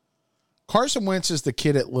out? Carson Wentz is the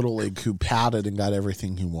kid at Little League who pouted and got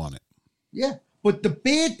everything he wanted. Yeah, but the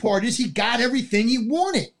bad part is he got everything he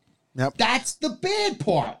wanted. Yep. That's the bad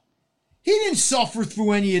part. He didn't suffer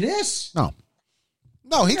through any of this.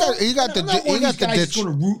 No, he got the ditch. Going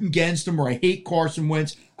to root against him, or I hate Carson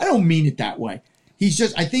Wentz. I don't mean it that way.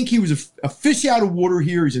 I think he was a fish out of water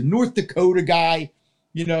here. He's a North Dakota guy.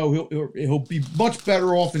 You know, he'll be much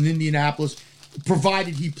better off in Indianapolis,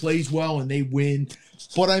 provided he plays well and they win.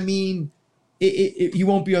 But I mean, he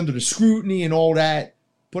won't be under the scrutiny and all that.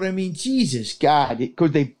 But I mean, Jesus God,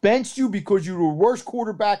 because they benched you because you were the worst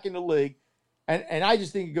quarterback in the league. And I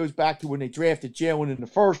just think it goes back to when they drafted Jalen in the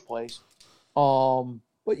first place.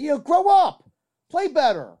 But grow up, play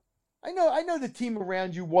better. I know the team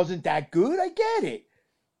around you wasn't that good. I get it,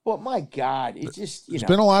 but my God, it's just There's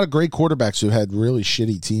been a lot of great quarterbacks who had really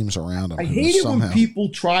shitty teams around them. I hate it when people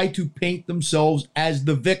try to paint themselves as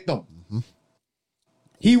the victim. Mm-hmm.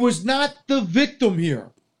 He was not the victim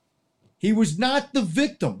here. He was not the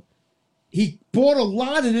victim. He brought a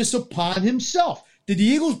lot of this upon himself. Did the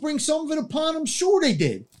Eagles bring some of it upon them? Sure they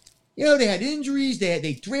did. They had injuries.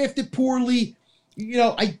 They drafted poorly.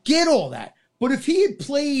 I get all that. But if he had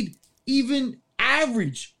played even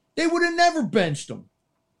average, they would have never benched him.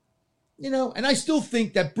 And I still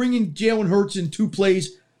think that bringing Jalen Hurts in 2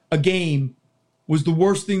 plays a game was the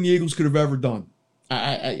worst thing the Eagles could have ever done.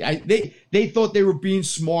 They thought they were being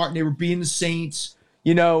smart and they were being the Saints,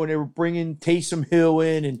 and they were bringing Taysom Hill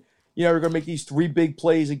in and, they're going to make these 3 big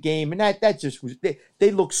plays a game. And that just was,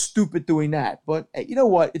 they look stupid doing that. But you know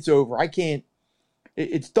what? It's over. I can't.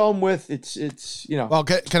 It's done with. It's. Well,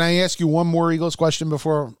 can I ask you one more Eagles question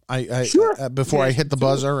before I sure. Before I hit the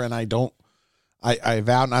buzzer and I don't. I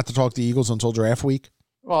vow not to talk to the Eagles until draft week.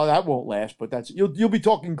 Well, that won't last, but you'll be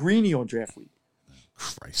talking Greeny on draft week.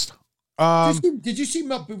 Christ. Did you see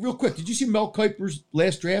Mel, real quick? Did you see Mel Kiper's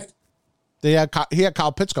last draft? He had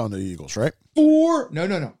Kyle Pitts going to the Eagles, right?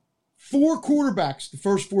 4 quarterbacks, the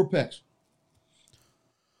first 4 picks.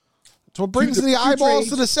 That's what brings the eyeballs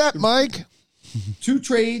to the set, Mike. 2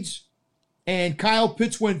 trades, and Kyle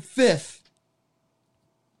Pitts went 5th.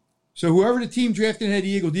 So whoever the team drafted had the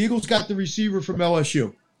Eagles got the receiver from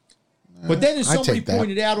LSU. But then as somebody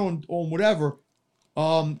pointed out on whatever,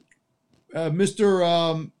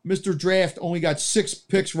 Mr. Draft only got 6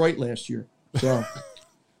 picks right last year. So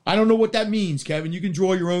I don't know what that means, Kevin. You can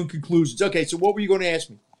draw your own conclusions. Okay, so what were you going to ask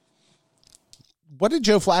me? What did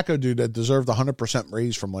Joe Flacco do that deserved the 100%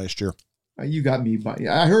 raise from last year? You got me.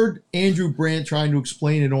 I heard Andrew Brandt trying to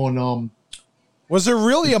explain it on. Was there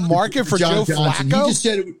really a market for Joe Flacco? He just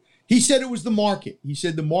said it. He said it was the market. He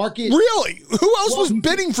said the market. Really? Who else was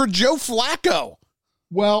bidding for Joe Flacco?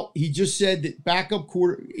 Well, he just said that backup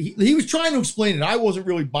quarter. He was trying to explain it. I wasn't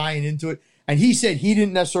really buying into it, and he said he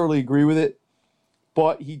didn't necessarily agree with it.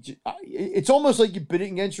 But it's almost like you're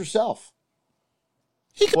bidding against yourself.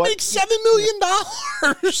 He could make $7 million.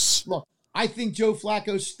 Look, I think Joe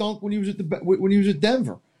Flacco stunk when he was at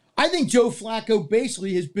Denver. I think Joe Flacco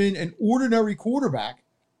basically has been an ordinary quarterback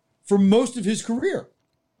for most of his career.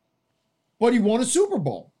 But he won a Super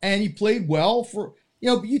Bowl, and he played well for,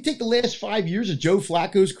 you take the last 5 years of Joe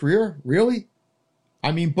Flacco's career, really?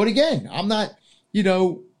 I mean, but again, I'm not,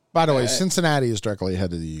 By the way, Cincinnati is directly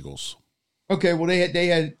ahead of the Eagles. Okay, well, they had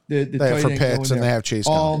the they have for Pitts, and they have Chase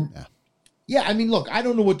Young. Yeah, I mean, look, I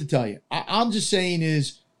don't know what to tell you. I'm just saying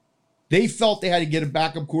is they felt they had to get a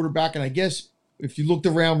backup quarterback, and I guess if you looked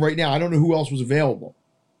around right now, I don't know who else was available.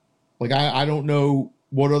 Like, I don't know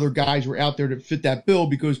what other guys were out there that fit that bill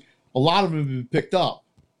because a lot of them have been picked up,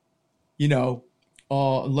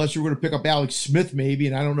 unless you're going to pick up Alex Smith maybe,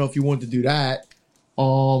 and I don't know if you want to do that. I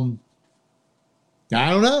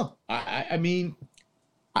don't know. I mean,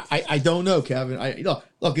 I don't know, Kevin.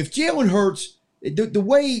 Look, if Jalen Hurts, the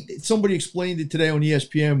way somebody explained it today on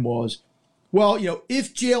ESPN was, well,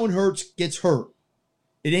 if Jalen Hurts gets hurt,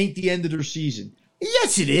 it ain't the end of their season.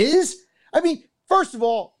 Yes, it is. I mean, first of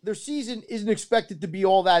all, their season isn't expected to be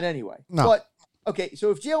all that anyway. No. But, okay, so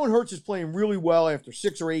if Jalen Hurts is playing really well after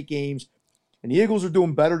 6 or 8 games, and the Eagles are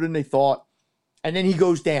doing better than they thought, and then he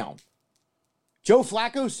goes down, Joe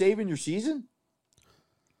Flacco saving your season?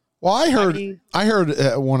 Well, I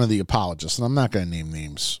heard one of the apologists, and I'm not going to name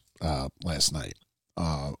names, last night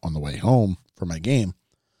on the way home from my game,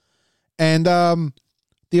 and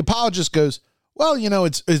the apologist goes, "Well,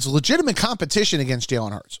 it's legitimate competition against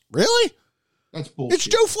Jalen Hurts." Really? That's bullshit. It's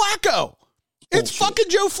Joe Flacco. It's fucking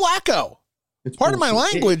Joe Flacco. It's Pardon my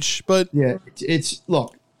language, but yeah, it's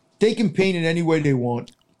look, they can paint it any way they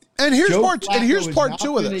want. And here's Joe part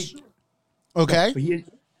two of this. Okay,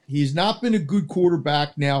 but he's not been a good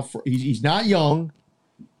quarterback now. He's not young.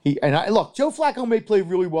 Look, Joe Flacco may play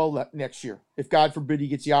really well next year if God forbid he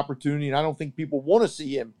gets the opportunity, and I don't think people want to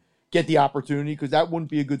see him get the opportunity because that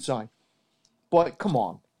wouldn't be a good sign. But come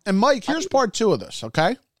on. And Mike, here's part two of this.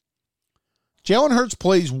 Okay, Jalen Hurts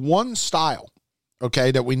plays one style.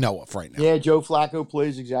 Okay, that we know of right now. Yeah, Joe Flacco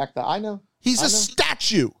plays exactly. I know. He's a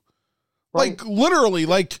statue. Right. Like, literally,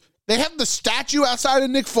 like, they have the statue outside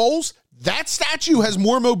of Nick Foles. That statue has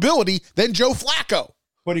more mobility than Joe Flacco.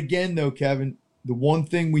 But again, though, Kevin, the one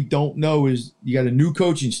thing we don't know is you got a new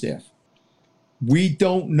coaching staff. We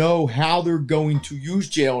don't know how they're going to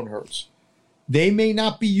use Jalen Hurts. They may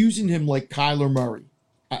not be using him like Kyler Murray.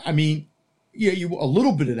 I mean, yeah, a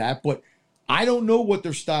little bit of that, but I don't know what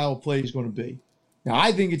their style of play is going to be. Now,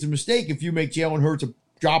 I think it's a mistake if you make Jalen Hurts a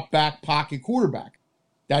drop-back pocket quarterback.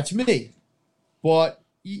 That's me. But,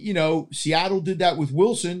 Seattle did that with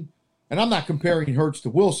Wilson, and I'm not comparing Hurts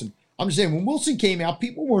to Wilson. I'm just saying when Wilson came out,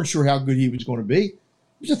 people weren't sure how good he was going to be.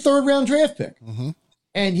 He was a third-round draft pick. Mm-hmm.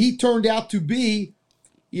 And he turned out to be,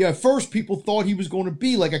 at first people thought he was going to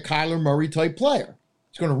be like a Kyler Murray-type player.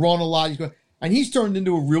 He's going to run a lot. And he's turned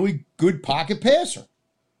into a really good pocket passer.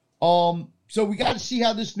 So we got to see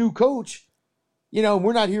how this new coach,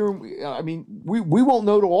 we're not hearing, we won't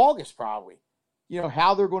know till August probably,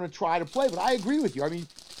 how they're going to try to play. But I agree with you. I mean,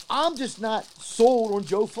 I'm just not sold on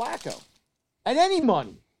Joe Flacco at any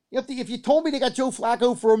money. If you told me they got Joe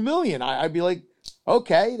Flacco for $1 million, I'd be like,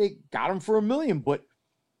 okay, they got him for $1 million. But,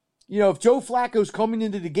 if Joe Flacco's coming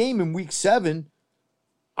into the game in week 7,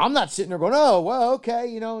 I'm not sitting there going, oh, well,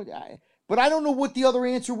 okay, but I don't know what the other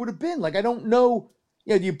answer would have been. Like, I don't know.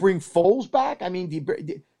 Do you bring Foles back? I mean,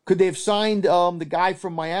 could they have signed the guy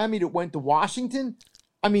from Miami that went to Washington?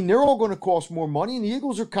 I mean, they're all going to cost more money, and the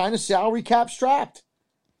Eagles are kind of salary cap strapped.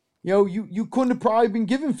 You couldn't have probably been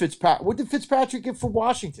given Fitzpatrick. What did Fitzpatrick get for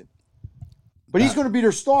Washington? But he's going to be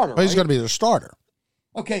their starter. He's going to be their starter.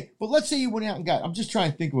 Okay, but let's say you went out and got, I'm just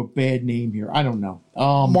trying to think of a bad name here. I don't know.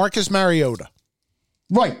 Marcus Mariota.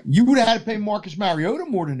 Right. You would have had to pay Marcus Mariota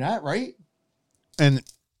more than that, right? And,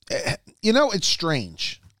 it's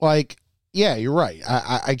strange. Like, yeah, you're right.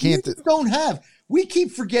 I can't. We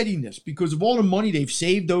keep forgetting this because of all the money they've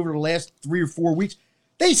saved over the last 3 or 4 weeks.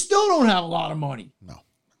 They still don't have a lot of money. No.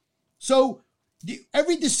 So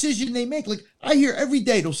every decision they make, like I hear every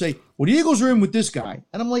day, they'll say, well, the Eagles are in with this guy.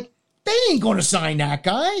 And I'm like, they ain't going to sign that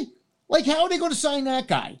guy. Like, how are they going to sign that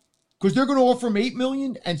guy? Because they're going to offer him $8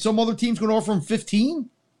 million and some other team's going to offer him 15.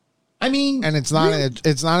 I mean, and it's not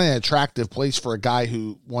an attractive place for a guy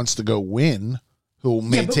who wants to go win, who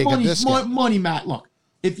may take a discount. Money, Matt. Look,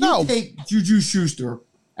 if you take Juju Schuster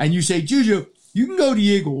and you say, Juju, you can go to the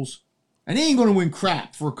Eagles and they ain't going to win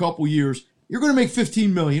crap for a couple years. You're going to make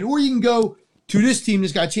 $15 million, or you can go to this team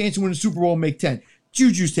that's got a chance to win the Super Bowl and make 10.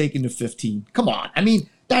 Juju's taking the 15. Come on. I mean,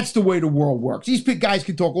 that's the way the world works. These big guys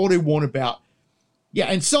can talk all they want about.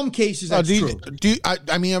 Yeah, in some cases, that's true. I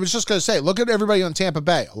was just going to say, look at everybody on Tampa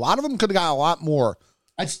Bay. A lot of them could have got a lot more.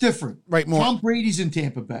 That's different. Right, more. Tom Brady's in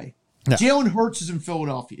Tampa Bay. Yeah. Jalen Hurts is in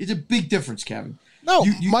Philadelphia. It's a big difference, Kevin. No,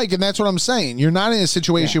 Mike, and that's what I'm saying. You're not in a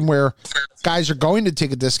situation where guys are going to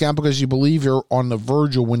take a discount because you believe you're on the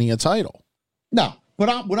verge of winning a title. No,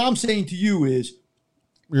 but what I'm saying to you is,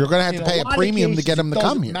 you're going to have to pay a premium to get them to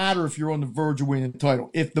come here. It doesn't matter if you're on the verge of winning the title.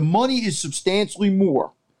 If the money is substantially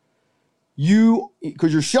more,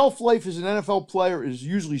 because your shelf life as an NFL player is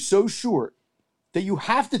usually so short that you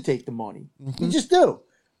have to take the money. Mm-hmm. You just do.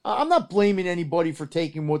 I'm not blaming anybody for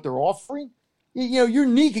taking what they're offering. Your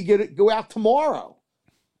knee could go out tomorrow.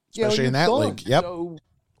 Especially in that league. Yep. So,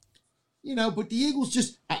 but the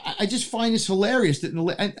Eagles I just find this hilarious that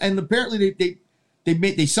and apparently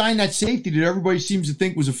they signed that safety that everybody seems to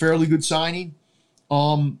think was a fairly good signing,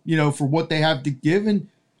 for what they have to give. And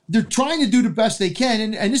they're trying to do the best they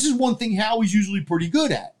can. And this is one thing Howie's usually pretty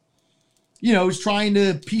good at. Is trying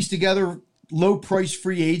to piece together low price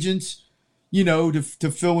free agents,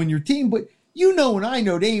 to fill in your team. But and I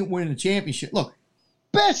know they ain't winning a championship. Look,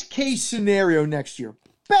 best case scenario next year.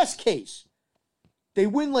 Best case. They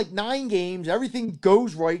win like 9 games. Everything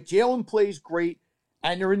goes right. Jalen plays great.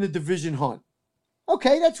 And they're in the division hunt.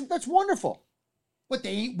 Okay, that's wonderful. But they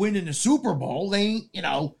ain't winning the Super Bowl. They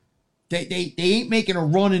ain't, they ain't making a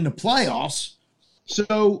run in the playoffs.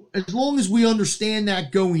 So as long as we understand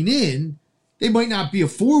that going in, they might not be a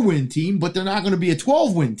 4-win team, but they're not going to be a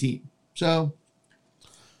 12-win team. So,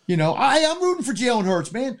 I'm rooting for Jalen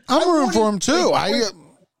Hurts, man. I'm rooting for him too.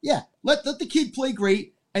 Let the kid play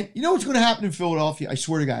great. And you know what's going to happen in Philadelphia? I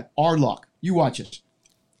swear to God, our luck. You watch this.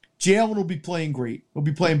 Jalen will be playing great. He'll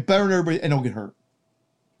be playing better than everybody, and he'll get hurt.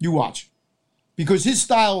 You watch. Because his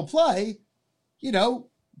style of play,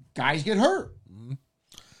 guys get hurt. Mm-hmm.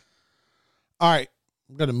 All right.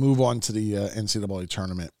 I'm going to move on to the NCAA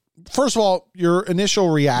tournament. First of all, your initial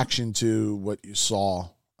reaction to what you saw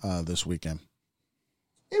this weekend.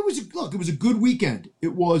 It was a good weekend.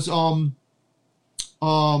 It was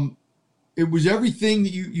everything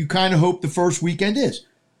that you kind of hope the first weekend is.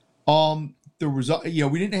 There was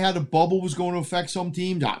we didn't know how the bubble was going to affect some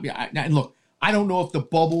teams. And look, I don't know if the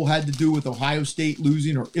bubble had to do with Ohio State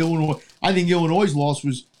losing or Illinois. I think Illinois' loss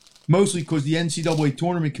was mostly because the NCAA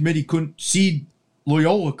tournament committee couldn't seed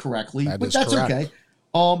Loyola correctly, but that's correct.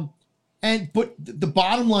 Okay. But the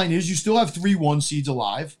bottom line is you still have 3 1 seeds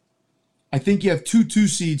alive. I think you have 2 2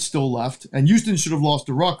 seeds still left, and Houston should have lost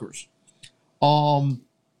to Rutgers. So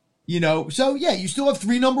yeah, you still have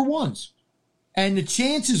 3 number 1s. And the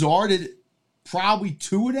chances are that probably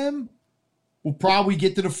 2 of them will probably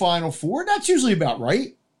get to the Final Four. That's usually about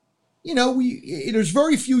right. There's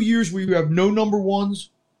very few years where you have no number 1s,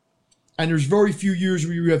 and there's very few years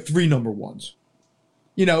where you have 3 number 1s.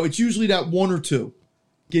 It's usually that 1 or 2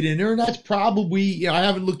 get in there, and that's probably, I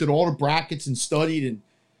haven't looked at all the brackets and studied,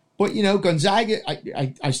 but Gonzaga,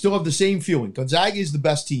 I still have the same feeling. Gonzaga is the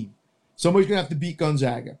best team. Somebody's going to have to beat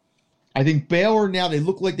Gonzaga. I think Baylor now, they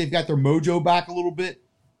look like they've got their mojo back a little bit.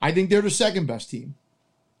 I think they're the second best team.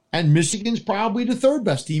 And Michigan's probably the third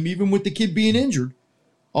best team, even with the kid being injured.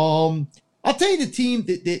 I'll tell you the team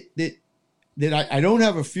that I don't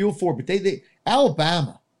have a feel for, but they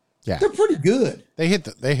Alabama. Yeah. They're pretty good. They hit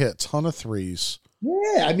a ton of threes.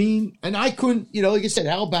 Yeah, and I couldn't, like I said,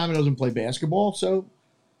 Alabama doesn't play basketball, so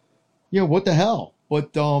what the hell?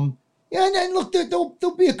 But and look,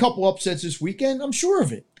 there'll be a couple upsets this weekend. I'm sure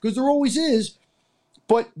of it, because there always is.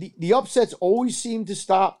 But the upsets always seem to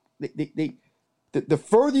stop. The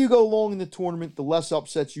further you go along in the tournament, the less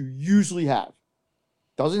upsets you usually have.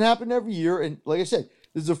 Doesn't happen every year, and like I said,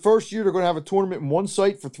 this is the first year they're going to have a tournament in one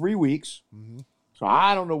site for 3 weeks. Mm-hmm. So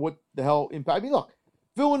I don't know what the hell impact. Look,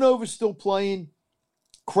 Villanova's still playing.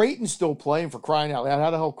 Creighton's still playing, for crying out loud.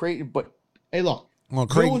 How the hell Creighton? But hey, look. Well,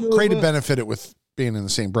 Creighton benefited with being in the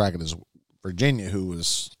same bracket as Virginia, who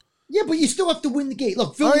was. Yeah, but you still have to win the game.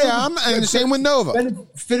 Look, Villanova, I'm the same with Nova.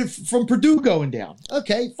 Benefited from Purdue going down.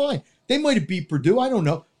 Okay, fine. They might have beat Purdue. I don't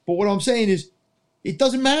know. But what I'm saying is, it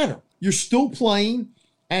doesn't matter. You're still playing,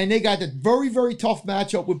 and they got that very, very tough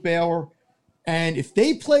matchup with Baylor. And if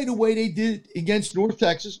they play the way they did against North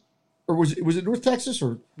Texas, or was it North Texas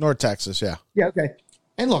or North Texas? Yeah. Yeah. Okay.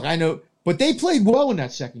 And look, I know, but they played well in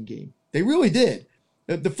that second game. They really did.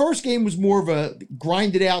 The first game was more of a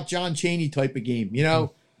grinded out John Chaney type of game.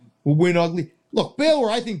 We'll win ugly. Look,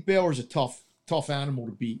 Baylor. I think Baylor's a tough animal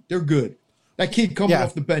to beat. They're good. That kid coming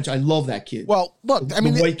off the bench, I love that kid. Well, look,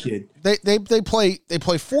 the white kid. They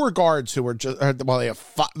play 4 guards who are just they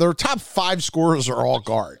have their top 5 scorers are all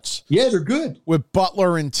guards. Yeah, they're good with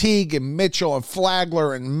Butler and Teague and Mitchell and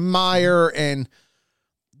Flagler and Meyer, and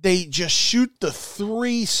they just shoot the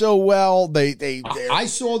 3 so well. I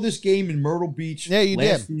saw this game in Myrtle Beach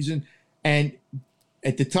last season, and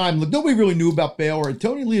at the time, look, nobody really knew about Baylor. And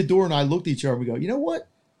Tony Leodora and I looked at each other and we go, you know what?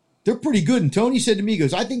 They're pretty good. And Tony said to me, he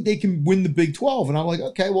goes, I think they can win the Big 12. And I'm like,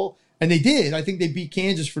 okay, well, and they did. I think they beat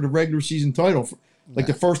Kansas for the regular season title.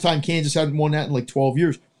 The first time Kansas hadn't won that in like 12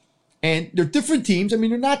 years. And they're different teams.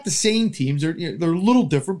 They're not the same teams. They're a little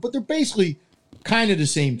different, but they're basically kind of the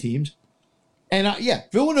same teams. And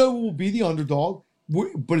Villanova will be the underdog.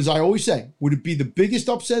 But as I always say, would it be the biggest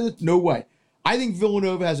upset? No way. I think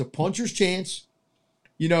Villanova has a puncher's chance.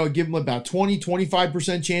 Give them about 20,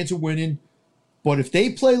 25% chance of winning. But if they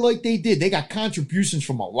play like they did, they got contributions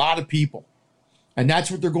from a lot of people. And that's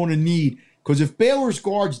what they're going to need. Because if Baylor's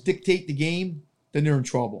guards dictate the game, then they're in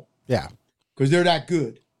trouble. Yeah. Because they're that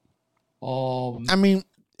good.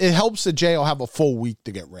 It helps that Jay will have a full week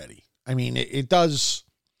to get ready. It does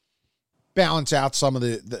balance out some of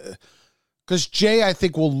the because Jay, I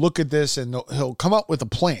think, will look at this and he'll come up with a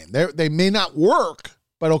plan. They may not work,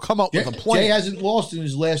 but he'll come up with a plan. Jay hasn't lost in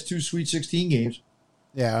his last 2 Sweet 16 games.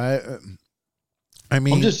 Yeah. I'm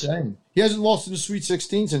just saying. He hasn't lost in the Sweet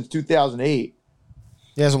 16 since 2008.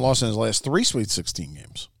 He hasn't lost in his last 3 Sweet 16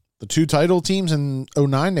 games. The 2 title teams in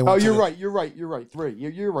 2009. You're right. 3.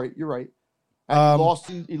 You're right. And he lost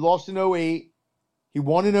in 2008. He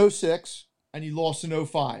won in 2006, and he lost in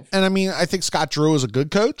 2005. And I think Scott Drew is a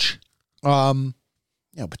good coach. But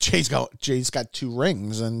Jay's got 2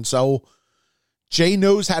 rings, and so Jay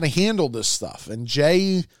knows how to handle this stuff. And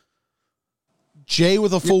Jay Jay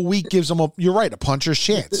with a full week gives them you're right, a puncher's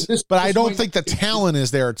chance. But I don't think the talent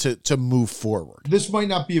is there to move forward. This might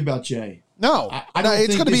not be about Jay. No,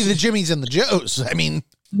 it's going to be the Jimmies and the Joes. I mean,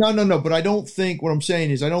 no. But I don't think what I'm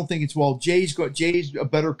saying is I don't think it's Jay's a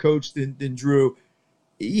better coach than Drew.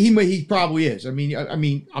 He probably is. I mean,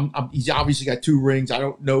 he's obviously got 2 rings. I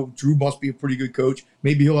don't know. Drew must be a pretty good coach.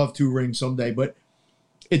 Maybe he'll have 2 rings someday. But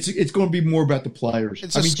it's going to be more about the players.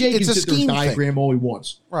 Jay can sit there and diagram all he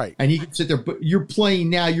wants, right? And he can sit there. But you're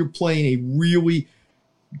playing a really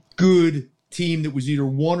good team that was either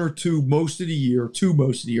 1 or 2 most of the year,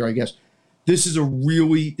 I guess. This is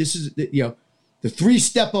the 3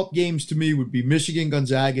 step-up games to me would be Michigan,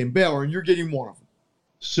 Gonzaga, and Baylor, and you're getting one of them.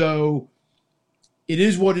 So it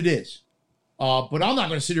is what it is. But I'm not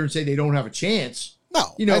going to sit here and say they don't have a chance.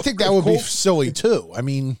 No, I think that would be silly too. I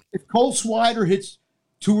mean, if Cole Swider hits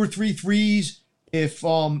 2 or 3 threes, if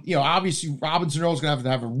obviously Robinson Earl is going to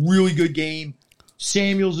have a really good game.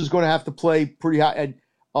 Samuels is going to have to play pretty high, and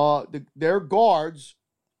their guards.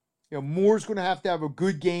 Moore's going to have a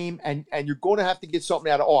good game, and you're going to have to get something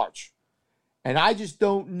out of Arch. And I just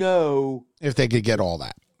don't know if they could get all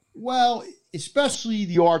that. Well, especially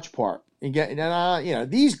the Arch part.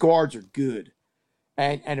 These guards are good.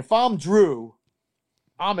 And if I'm Drew,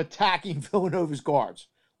 I'm attacking Villanova's guards.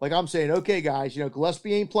 Like I'm saying, okay, guys,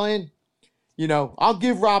 Gillespie ain't playing. I'll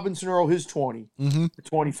give Robinson Earl his 20,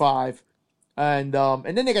 25. And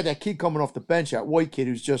then they got that kid coming off the bench, that white kid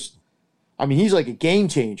who's just, he's like a game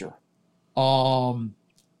changer.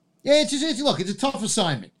 It's a tough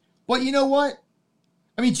assignment. But you know what?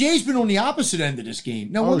 Jay's been on the opposite end of this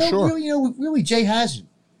game. No, sure. Really, Jay hasn't.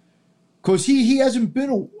 Because he hasn't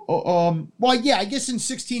been I guess in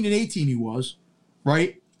 16 and 18 he was,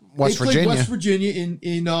 right? West Virginia in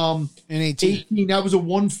 18. That was a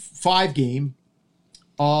 1-5 game.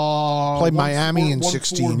 Played Miami in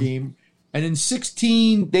 16 game. And in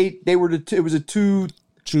 16 it was a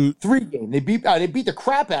 2-3 game. They beat the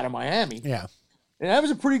crap out of Miami. Yeah. And that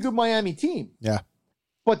was a pretty good Miami team. Yeah.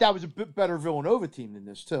 But that was a bit better Villanova team than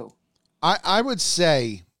this, too. I would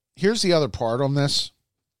say, here's the other part on this.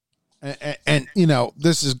 And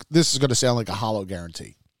this is going to sound like a hollow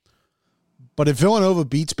guarantee. But if Villanova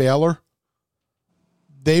beats Baylor,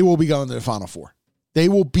 they will be going to the Final Four. They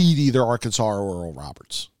will beat either Arkansas or Oral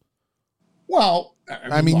Roberts. Well,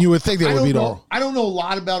 you would think they would beat Oral. I don't know a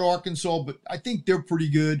lot about Arkansas, but I think they're pretty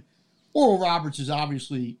good. Oral Roberts is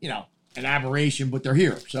obviously, an aberration, but they're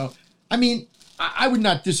here. So, I would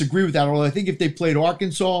not disagree with that. Although I think if they played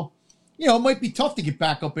Arkansas, it might be tough to get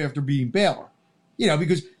back up after beating Baylor.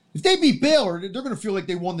 Because if they beat Baylor, they're going to feel like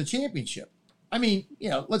they won the championship.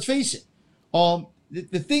 Let's face it.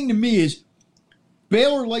 The thing to me is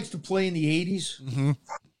Baylor likes to play in the 80s. Mm-hmm.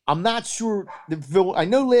 I'm not sure. I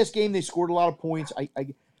know last game they scored a lot of points.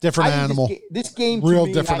 Different animal. This game, real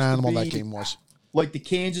different animal. That game was like the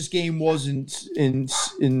Kansas game was in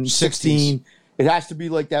 16. It has to be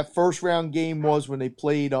like that first round game was when they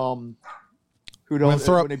played Winthrop.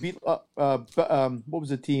 When they beat what was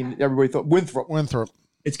the team everybody thought Winthrop.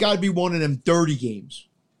 It's got to be one of them 30 games.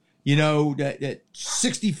 That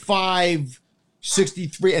 65,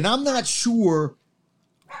 63, and I'm not sure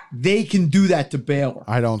they can do that to Baylor.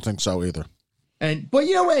 I don't think so either. But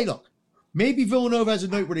hey, look, maybe Villanova has a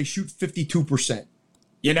night where they shoot 52%,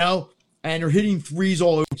 and they're hitting threes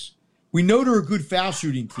all over. We know they're a good foul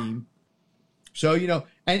shooting team. So,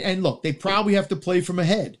 and look, they probably have to play from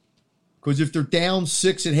ahead because if they're down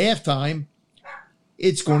 6 at halftime,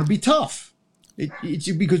 it's going to be tough. It's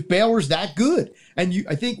because Baylor's that good. And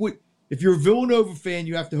I think if you're a Villanova fan,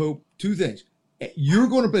 you have to hope 2 things. You're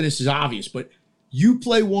going to play, this is obvious, but you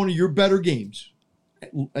play one of your better games.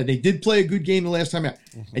 And they did play a good game the last time out.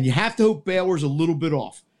 Mm-hmm. And you have to hope Baylor's a little bit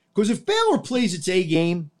off. Because if Baylor plays its A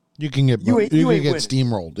game, you can get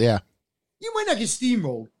steamrolled. Yeah. You might not get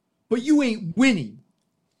steamrolled, but you ain't winning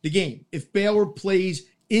the game. If Baylor plays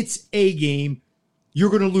its A game, you're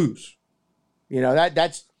going to lose.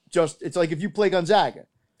 That's just, it's like if you play Gonzaga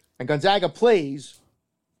and Gonzaga plays,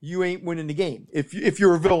 you ain't winning the game. If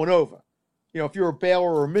you're a Villanova, if you're a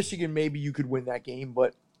Baylor or a Michigan, maybe you could win that game,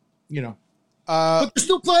 but but they're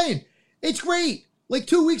still playing. It's great. Like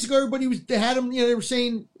 2 weeks ago, they had them, they were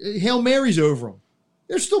saying Hail Marys over them.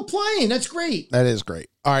 They're still playing. That's great. That is great.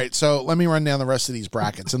 All right, so let me run down the rest of these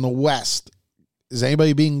brackets. In the West, is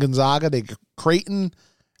anybody beating Gonzaga? They got Creighton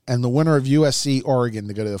and the winner of USC Oregon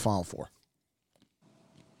to go to the Final Four.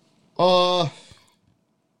 Well,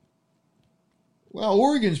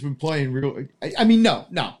 Oregon's been playing real.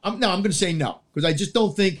 No. I'm going to say no because I just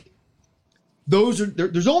don't think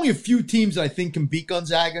there's only a few teams that I think can beat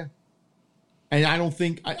Gonzaga, and I don't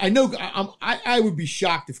think I know. I would be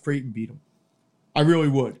shocked if Creighton beat them. I really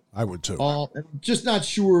would. I would too. I'm just not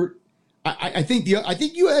sure. I think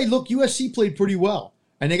USC played pretty well,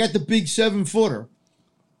 and they got the big 7-footer.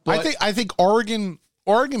 I think Oregon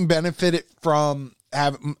benefited from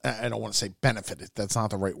having. I don't want to say benefited. That's not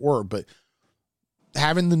the right word, but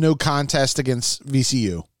having the no contest against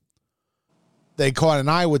VCU. They caught an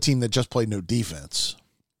Iowa team that just played no defense.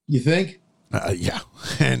 You think? Yeah,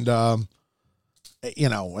 and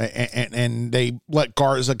and they let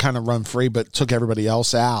Garza kind of run free, but took everybody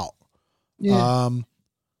else out. Yeah.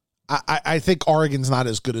 I think Oregon's not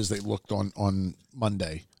as good as they looked on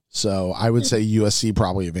Monday, so I would say USC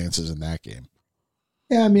probably advances in that game.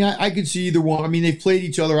 Yeah, I mean, I could see either one. I mean, they've played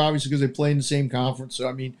each other obviously because they play in the same conference. So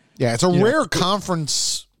I mean, yeah, it's a rare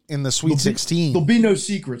conference in the Sweet 16. There'll be no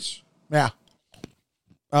secrets. Yeah.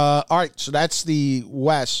 All right, so that's the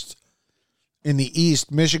West. In the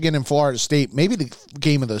East, Michigan and Florida State, maybe the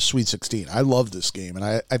game of the Sweet 16. I love this game, and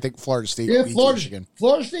I think Florida State beats Michigan.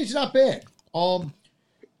 Florida State's not bad.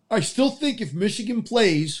 I still think if Michigan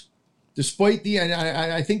plays, despite and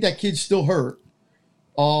I think that kid's still hurt.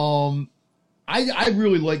 I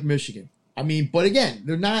really like Michigan. I mean, but again,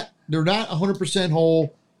 they're not 100%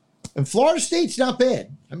 whole, and Florida State's not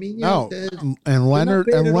bad. I mean, and Leonard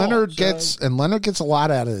gets a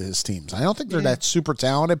lot out of his teams. I don't think they're that super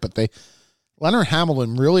talented, but Leonard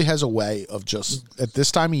Hamilton really has a way of just at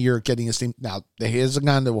this time of year getting his team. Now he hasn't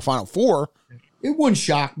gone to the Final Four. It wouldn't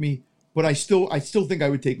shock me, but I still think I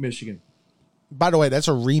would take Michigan. By the way, that's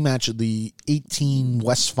a rematch of the 18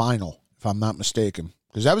 West Final, if I'm not mistaken,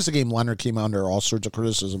 because that was the game Leonard came under all sorts of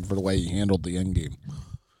criticism for the way he handled the end game.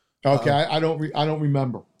 Okay, I don't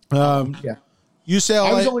remember. Yeah,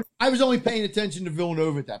 UCLA. I was only paying attention to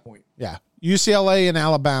Villanova at that point. Yeah, UCLA and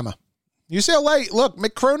Alabama. UCLA. Look,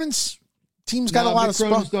 Mick Cronin's team's got a lot of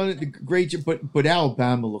spots. Done it great, but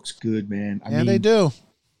Alabama looks good, man. I mean, they do.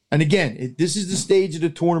 And again, this is the stage of the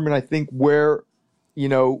tournament, I think, where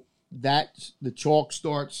that the chalk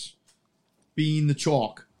starts being the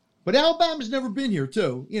chalk. But Alabama's never been here,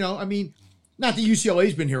 too. I mean, not that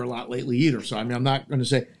UCLA's been here a lot lately either. So I mean, I'm not going to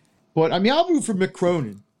say, but I mean, I'll root for Mick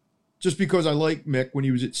Cronin just because I like Mick when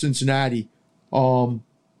he was at Cincinnati. Alabama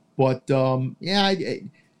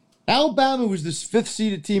was this 5th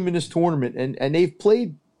seeded team in this tournament, and they've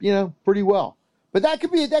played, pretty well. But that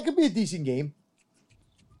could be a decent game.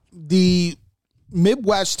 The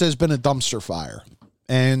Midwest has been a dumpster fire.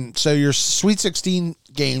 And so your Sweet 16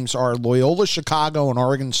 games are Loyola, Chicago, and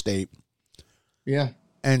Oregon State. Yeah.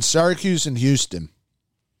 And Syracuse and Houston.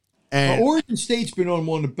 And Oregon State's been on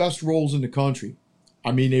one of the best rolls in the country.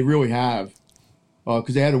 I mean, they really have.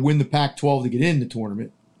 Because they had to win the Pac-12 to get in the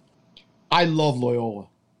tournament. I love Loyola.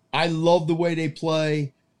 I love the way they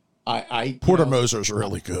play. Porter Moser's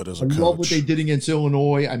really good as a coach. I love what they did against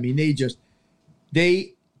Illinois. I mean,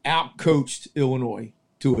 they outcoached Illinois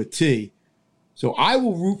to a T. So I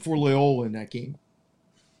will root for Loyola in that game.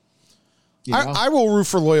 I will root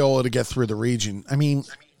for Loyola to get through the region. I mean,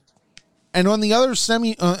 and on the other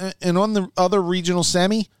other regional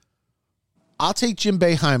semi, I'll take Jim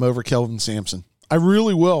Boeheim over Kelvin Sampson. I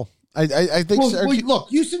really will. I think. Look,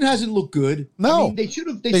 Houston hasn't looked good. No, I mean, they should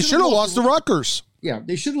have. They should have lost to Rutgers. Yeah,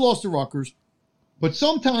 they should have lost to Rutgers. But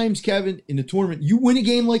sometimes, Kevin, in the tournament, you win a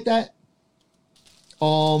game like that.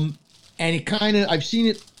 And it kind of, I've seen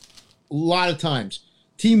it a lot of times.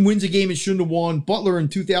 Team wins a game it shouldn't have won. Butler in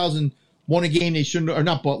 2000 won a game they shouldn't have, or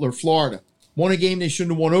not Butler, Florida. Won a game they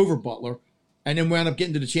shouldn't have won over Butler. And then wound up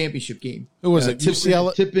getting to the championship game. Who was it?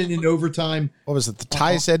 UCLA? Tippin in overtime. What was it? The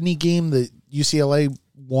Tyus Edney game that UCLA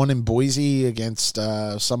won in Boise against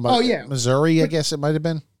somebody. Oh, yeah. Missouri, I guess it might have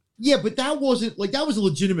been. Yeah, but that wasn't that was a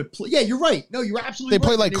legitimate play. Yeah, you're right. No, you're absolutely right. They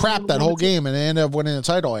played like crap that whole game and they ended up winning the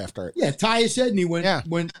title after it. Yeah, Tyus Edney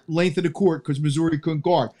went length of the court because Missouri couldn't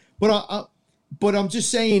guard. But I'm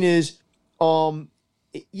just saying is, and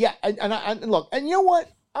look, and you know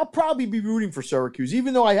what? I'll probably be rooting for Syracuse,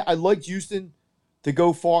 even though I liked Houston to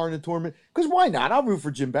go far in the tournament. Because why not? I'll root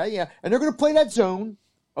for Jim Bay. Yeah, and they're going to play that zone,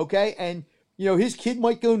 okay? And his kid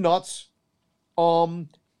might go nuts.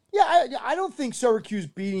 I don't think Syracuse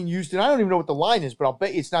beating Houston. I don't even know what the line is, but I'll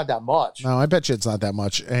bet you it's not that much. No, I bet you it's not that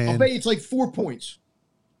much. And I'll bet you it's like 4 points.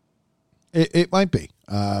 It might be.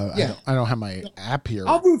 I don't have my app here.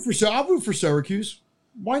 I'll root for Syracuse.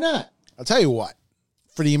 Why not? I'll tell you what.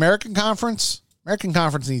 For the American Conference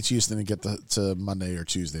needs Houston to get to Monday or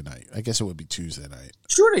Tuesday night. I guess it would be Tuesday night.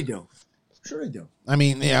 Sure they do. I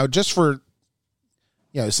mean, just for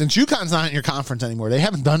since UConn's not in your conference anymore, they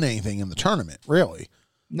haven't done anything in the tournament, really.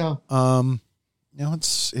 No.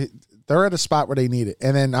 They're at a spot where they need it.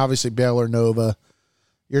 And then obviously Baylor, Nova.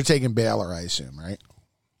 You're taking Baylor, I assume, right?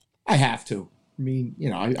 I have to. I mean,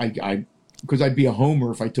 because I'd be a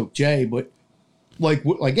homer if I took Jay. But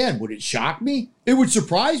again, would it shock me? It would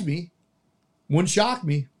surprise me. Wouldn't shock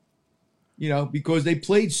me, because they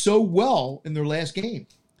played so well in their last game.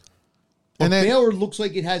 But and then, Baylor looks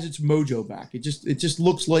like it has its mojo back. It just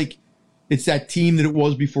looks like it's that team that it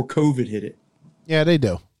was before COVID hit it. Yeah, they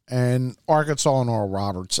do. And Arkansas and Oral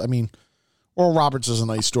Roberts. I mean, Oral Roberts is a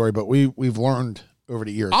nice story, but we've learned over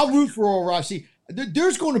the years. I'll root for Oral Roberts. See,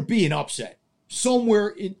 there's going to be an upset somewhere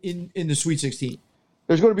in the Sweet 16.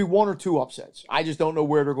 There's going to be one or two upsets. I just don't know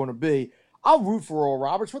where they're going to be. I'll root for Oral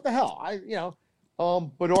Roberts. What the hell?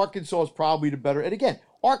 But Arkansas is probably the better. And again,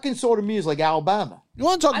 Arkansas to me is like Alabama. You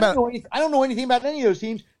want to talk about? I don't know anything about any of those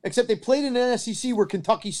teams except they played in an SEC where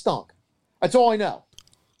Kentucky stunk. That's all I know.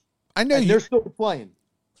 I know they're still playing.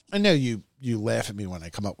 I know you laugh at me when I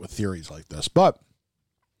come up with theories like this, but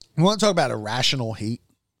you want to talk about irrational hate,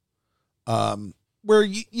 where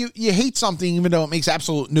you hate something even though it makes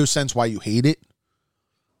absolute no sense why you hate it,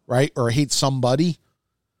 right? Or hate somebody.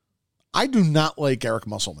 I do not like Eric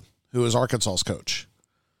Musselman, who is Arkansas's coach.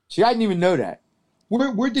 See, I didn't even know that.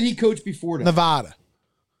 Where did he coach before that? Nevada.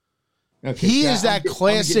 Okay, he is that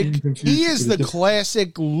classic. He is the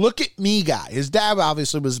classic look at me guy. His dad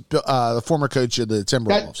obviously was the former coach of the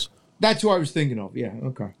Timberwolves. That's who I was thinking of. Yeah.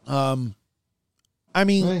 Okay. I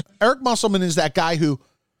mean, right. Eric Musselman is that guy who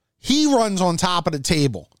he runs on top of the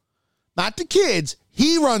table, not the kids.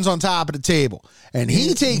 He runs on top of the table and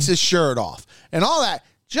he takes his shirt off and all that.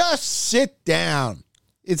 Just sit down.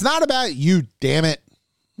 It's not about you, damn it.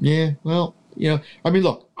 Yeah. Well. I mean,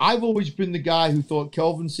 look, I've always been the guy who thought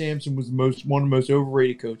Kelvin Sampson was one of the most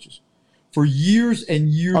overrated coaches for years and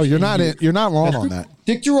years. Oh, you're not wrong on that.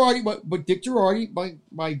 Dick Girardi, but Dick Girardi,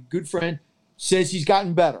 my good friend, says he's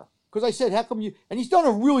gotten better. Because I said, how come you? And he's done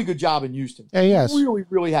a really good job in Houston. Yeah, yes. He really,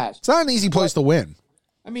 really has. It's not an easy place to win.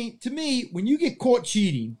 I mean, to me, when you get caught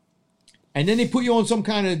cheating, and then they put you on some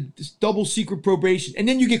kind of double secret probation, and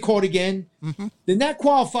then you get caught again, then that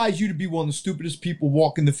qualifies you to be one of the stupidest people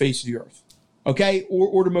walking the face of the earth. Okay,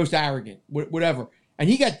 or the most arrogant, whatever. And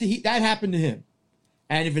that happened to him.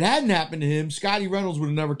 And if it hadn't happened to him, Scotty Reynolds would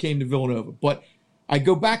have never came to Villanova. But I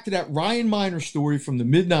go back to that Ryan Miner story from the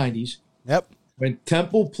mid-'90s. Yep. When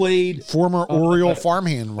Temple played former Oriole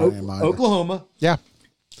farmhand Ryan Miner. Oklahoma. Yeah.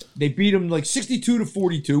 They beat him like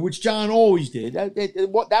 62-42, which John always did.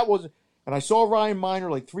 That was, and I saw Ryan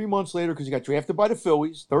Miner like 3 months later because he got drafted by the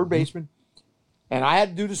Phillies, third baseman. And I had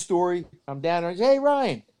to do the story. I'm down there. I said, hey,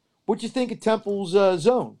 Ryan. What'd you think of Temple's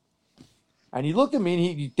zone? And he looked at me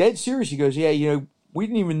and he's dead serious. He goes, yeah, we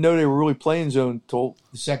didn't even know they were really playing zone until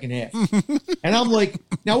the second half. And I'm like,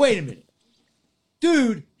 now, wait a minute.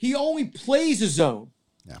 Dude, he only plays a zone.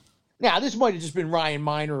 Yeah. Now, this might have just been Ryan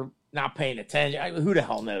Miner not paying attention. Who the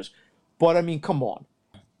hell knows? But, I mean, come on.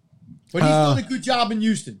 But he's done a good job in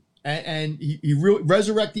Houston. And he really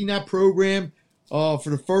resurrecting that program. For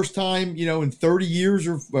the first time, in 30 years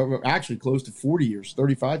or actually close to 40 years,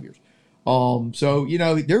 35 years. So,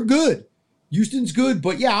 they're good. Houston's good,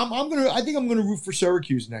 but yeah, I think I'm gonna root for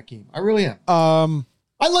Syracuse in that game. I really am.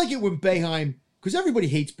 I like it when Boeheim, because everybody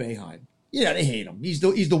hates Boeheim. They hate him. He's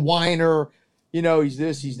the whiner, he's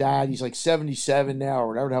this, he's that. He's like 77 now or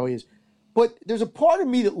whatever the hell he is. But there's a part of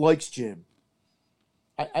me that likes Jim.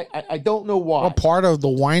 I don't know why. What part of the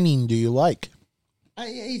whining do you like?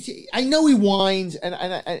 I know he whines, and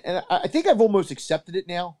I think I've almost accepted it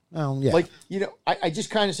now. Oh, yeah. Like, I just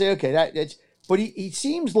kind of say, okay, that's. But he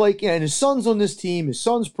seems like, and his son's on this team. His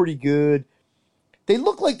son's pretty good. They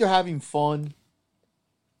look like they're having fun.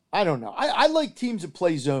 I don't know. I like teams that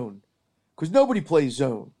play zone because nobody plays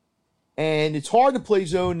zone, and it's hard to play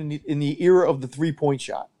zone in the era of the 3-point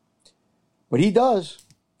shot. But he does,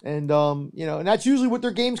 and and that's usually what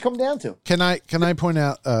their games come down to. Can I point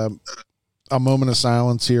out? A moment of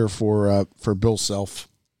silence here for Bill Self,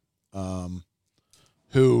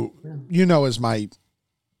 who is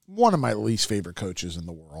one of my least favorite coaches in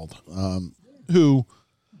the world. Who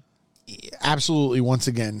absolutely once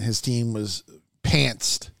again his team was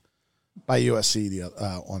pantsed by USC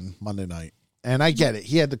on Monday night, and I get it.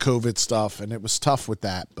 He had the COVID stuff, and it was tough with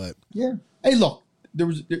that. But yeah, hey, look,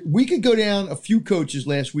 we could go down a few coaches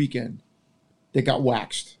last weekend that got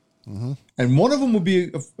waxed. Mm-hmm. And one of them would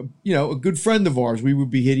be, a good friend of ours. We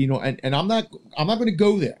would be hitting on, and I'm not going to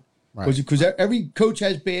go there because every coach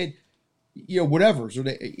has bad, whatever. So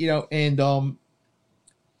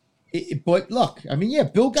but look, I mean, yeah,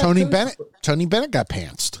 Bill got Tony Bennett got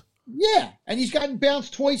pantsed. Yeah, and he's gotten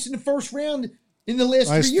bounced twice in the first round in the last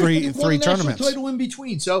 3 years. Three tournaments, title in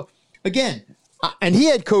between. So again, and he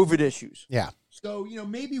had COVID issues. Yeah. So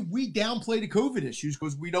maybe we downplay the COVID issues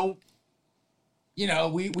because we don't.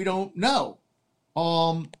 We don't know.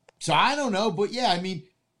 So I don't know, but yeah, I mean,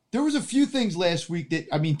 there was a few things last week that,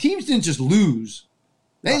 I mean, teams didn't just lose.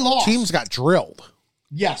 They lost. Teams got drilled.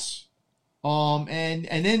 Yes. And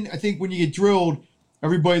then I think when you get drilled,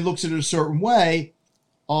 everybody looks at it a certain way.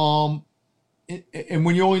 And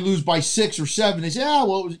when you only lose by 6 or 7, they say, it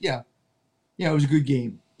was it was a good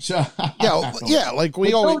game. So like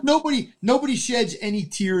we always nobody sheds any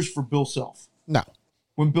tears for Bill Self. No.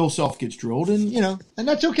 When Bill Self gets drilled, and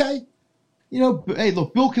that's okay. Hey,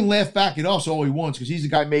 look, Bill can laugh back at us all he wants because he's the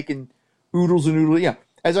guy making oodles and oodles. Yeah,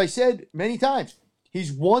 as I said many times,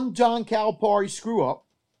 he's one John Calipari screw up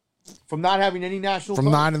from not having any national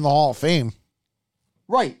from not in the Hall of Fame,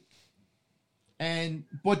 right?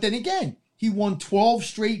 But then again, he won 12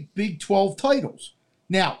 straight Big 12 titles.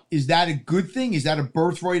 Now, is that a good thing? Is that a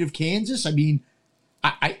birthright of Kansas? I mean,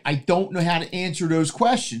 I don't know how to answer those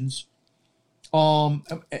questions. Do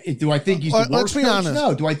I think he's the worst? Let's be honest.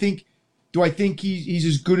 No. Do I think he's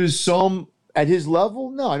as good as some at his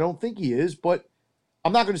level? No, I don't think he is. But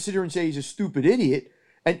I'm not going to sit here and say he's a stupid idiot.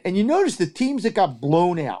 And you notice the teams that got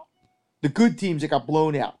blown out, the good teams that got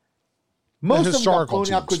blown out, most of them got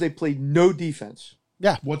blown out because they played no defense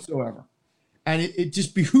whatsoever. And it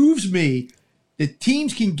just behooves me that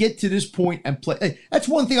teams can get to this point and play. That's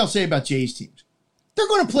one thing I'll say about Jay's teams. They're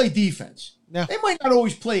going to play defense. Yeah. They might not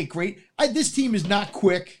always play it great. This team is not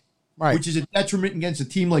quick, which is a detriment against a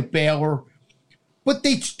team like Baylor. But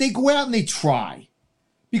they go out and they try.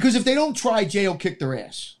 Because if they don't try, Jay will kick their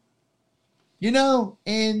ass.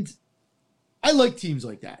 And I like teams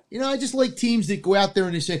like that. I just like teams that go out there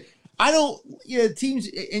and they say, teams,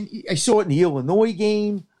 and I saw it in the Illinois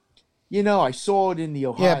game. I saw it in the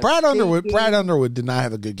Ohio. Yeah, Brad Underwood did not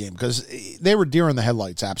have a good game because they were deer in the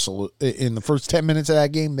headlights. Absolutely, in the first 10 minutes of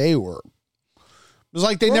that game, they were. It was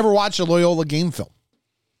like they never watched a Loyola game film.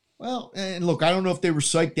 Well, and look, I don't know if they were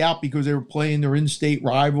psyched out because they were playing their in-state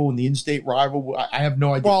rival, and the in-state rival, I have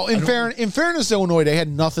no idea. Well, in fairness to Illinois, they had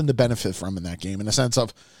nothing to benefit from in that game, in the sense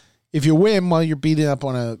of if you win, well, you're beating up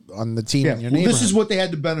on the team in your neighborhood. This is what they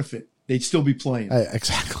had to benefit. They'd still be playing.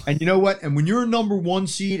 Exactly. And you know what? And when you're a number 1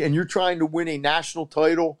 seed and you're trying to win a national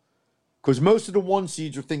title, because most of the 1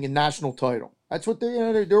 seeds are thinking national title. That's what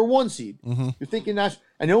they're a 1 seed. Mm-hmm. You're thinking national.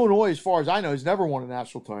 And Illinois, as far as I know, has never won a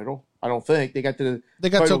national title. I don't think they got to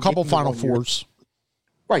a couple Final Fours.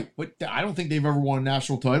 Right, but I don't think they've ever won a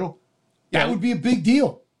national title. That would be a big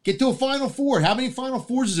deal. Get to a Final Four. How many Final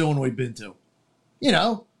Fours has Illinois been to?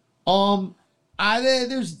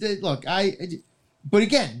 But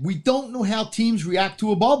again, we don't know how teams react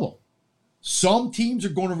to a bubble. Some teams are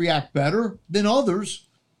going to react better than others.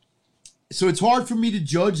 So it's hard for me to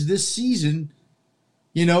judge this season,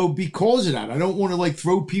 because of that. I don't want to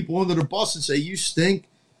throw people under the bus and say you stink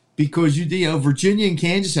because Virginia and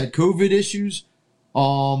Kansas had COVID issues.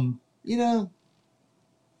 I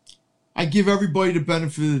give everybody the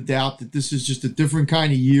benefit of the doubt that this is just a different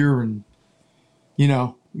kind of year, and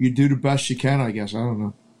you do the best you can. I guess I don't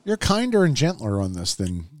know. You're kinder and gentler on this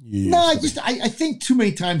than you. No, I think too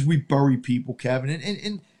many times we bury people, Kevin,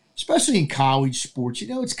 and especially in college sports.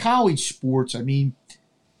 It's college sports. I mean,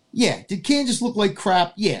 yeah, did Kansas look like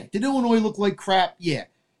crap? Yeah. Did Illinois look like crap? Yeah.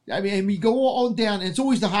 I mean, we go on down, and it's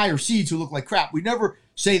always the higher seeds who look like crap. We never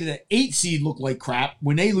say that an 8 seed look like crap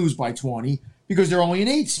when they lose by 20 because they're only an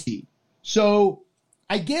 8 seed. So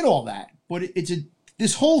I get all that, but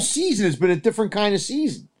this whole season has been a different kind of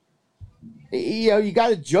season. You got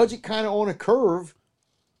to judge it kind of on a curve,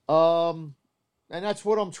 and that's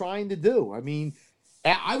what I'm trying to do. I mean,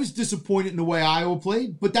 I was disappointed in the way Iowa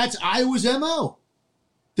played, but that's Iowa's MO.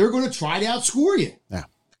 They're going to try to outscore you. Yeah.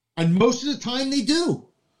 And most of the time they do.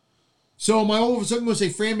 So am I all of a sudden going to say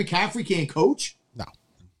Fran McCaffrey can't coach? No.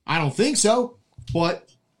 I don't think so. But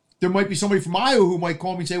there might be somebody from Iowa who might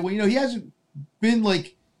call me and say, well, he hasn't been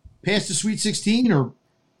past the Sweet 16 or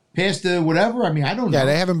past the whatever. I mean, I don't know. Yeah,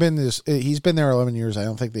 they haven't been this. He's been there 11 years. I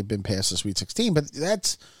don't think they've been past the Sweet 16.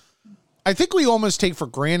 But I think we almost take for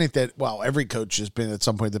granted that, every coach has been at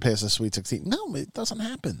some point to pass the Sweet 16. No, it doesn't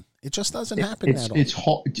happen. It just doesn't happen at all. It's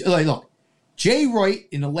hard. Look, Jay Wright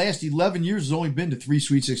in the last 11 years has only been to 3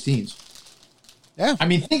 Sweet 16s. Yeah. I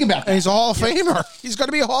mean, think about that. And he's a Hall of Famer. He's going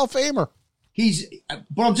to be a Hall of Famer.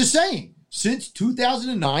 But I'm just saying, since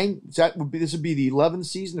 2009, this would be the 11th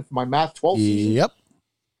season, if my math, 12th season. Yep.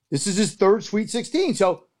 This is his 3rd Sweet 16.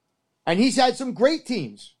 So, and he's had some great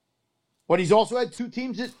teams, but he's also had 2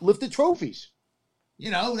 teams that lifted trophies.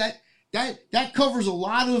 That covers a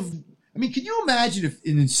lot of. I mean, can you imagine if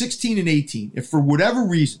in 16 and 18, if for whatever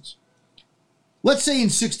reasons, let's say in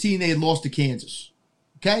 16 they had lost to Kansas,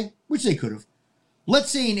 okay, which they could have.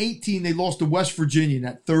 Let's say in 18 they lost to West Virginia in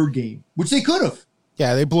that 3rd game, which they could have.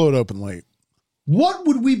 Yeah, they blew it open late. What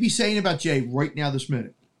would we be saying about Jay right now, this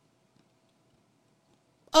minute?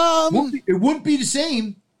 It wouldn't be the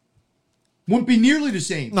same. Wouldn't be nearly the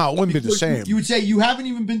same. No, it wouldn't be the same. You would say you haven't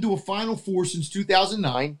even been to a Final Four since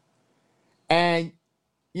 2009, and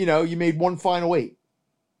you made one Final Eight.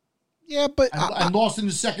 Yeah, but I lost in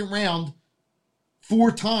the second round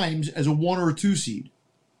 4 times as a 1 or a 2 seed.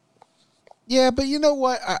 Yeah, but you know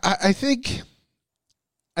what? I think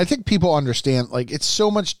people understand. Like, it's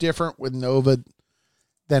so much different with Nova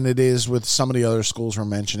than it is with some of the other schools we're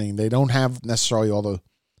mentioning. They don't have necessarily all the.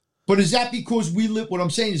 But is that because we live? What I'm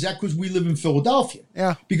saying is that because we live in Philadelphia.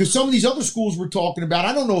 Yeah. Because some of these other schools we're talking about,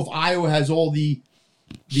 I don't know if Iowa has all the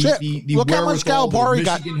look how much Calipari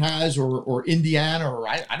Michigan has, or Indiana, or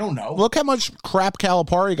I don't know. Look how much crap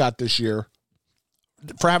Calipari got this year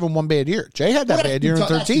for having one bad year. Jay had that bad year in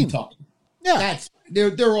 13. Yeah,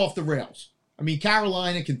 they're off the rails. I mean,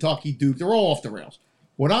 Carolina, Kentucky, Duke, they're all off the rails.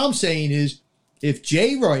 What I'm saying is, if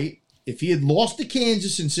Jay Wright, if he had lost to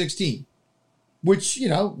Kansas in 16, which,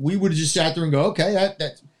 we would have just sat there and go, okay,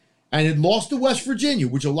 that, and had lost to West Virginia,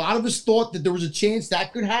 which a lot of us thought that there was a chance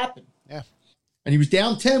that could happen. Yeah. And he was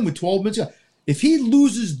down 10 with 12 minutes left. If he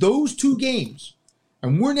loses those 2 games,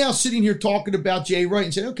 and we're now sitting here talking about Jay Wright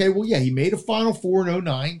and saying, okay, well, yeah, he made a Final Four in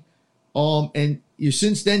 09, and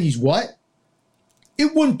since then he's what?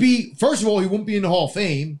 It wouldn't be, first of all, he wouldn't be in the Hall of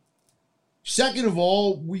Fame. Second of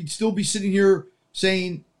all, we'd still be sitting here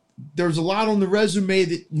saying there's a lot on the resume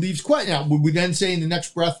that leaves question. Now, would we then say in the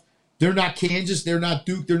next breath, they're not Kansas, they're not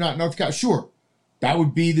Duke, they're not North Carolina? Sure, that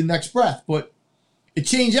would be the next breath, but it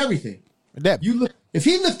changed everything. If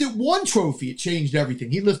he lifted 1 trophy, it changed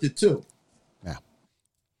everything. He lifted 2. Yeah.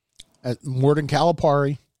 More than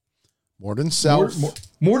Calipari, more than Self.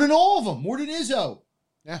 More than all of them, more than Izzo.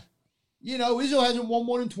 Yeah. Izzo hasn't won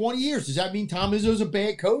one in 20 years. Does that mean Tom Izzo's a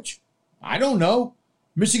bad coach? I don't know.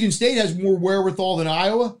 Michigan State has more wherewithal than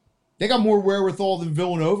Iowa. They got more wherewithal than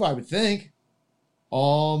Villanova, I would think.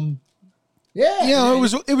 Yeah.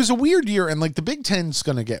 It was a weird year, and like the Big Ten's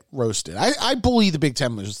going to get roasted. I believe the Big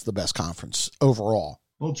Ten was the best conference overall.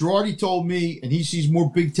 Well, Girardi told me, and he sees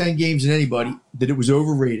more Big Ten games than anybody, that it was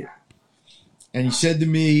overrated. And he said to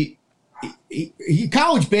me,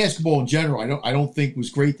 college basketball in general, I don't think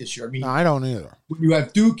was great this year. I mean, no, I don't either. When you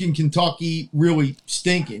have Duke and Kentucky really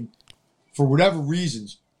stinking for whatever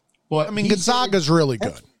reasons, but I mean, Gonzaga's really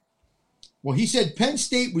good. Well, he said Penn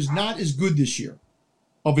State was not as good this year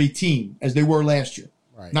of a team as they were last year.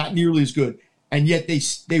 Right. Not nearly as good, and yet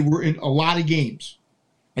they were in a lot of games.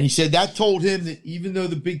 And he said that told him that even though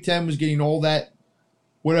the Big Ten was getting all that,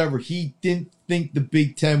 whatever, he didn't think the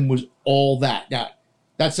Big Ten was all that. Now,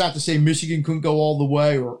 that's not to say Michigan couldn't go all the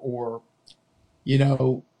way, or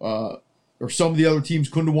some of the other teams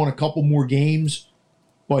couldn't have won a couple more games.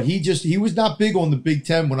 But he was not big on the Big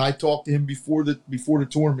Ten when I talked to him before the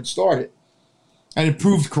tournament started, and it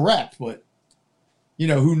proved correct. But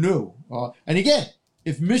who knew? And again,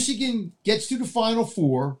 if Michigan gets to the Final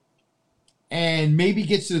Four and maybe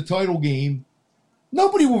gets to the title game,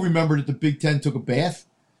 nobody will remember that the Big Ten took a bath.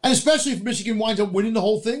 And especially if Michigan winds up winning the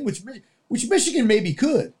whole thing, which Michigan maybe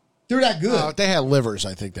could. They're that good. If they had livers,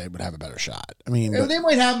 I think they would have a better shot. I mean, they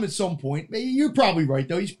might have him at some point. You're probably right,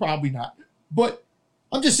 though. He's probably not. But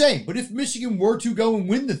I'm just saying, but if Michigan were to go and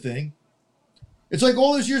win the thing, it's like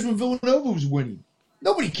all those years when Villanova was winning.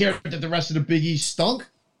 Nobody cared that the rest of the Big East stunk.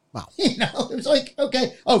 Wow. It was like,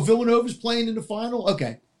 okay, Villanova's playing in the final?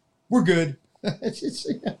 Okay, we're good. It's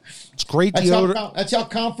great deodorant. That's how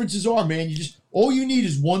conferences are, man. All you need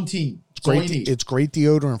is one team. It's great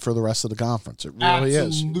deodorant for the rest of the conference. It really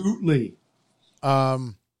is. Absolutely.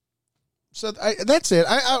 So that's it.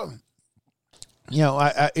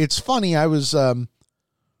 It's funny. I was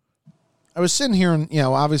sitting here and,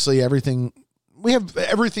 obviously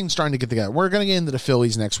everything's starting to get together. We're going to get into the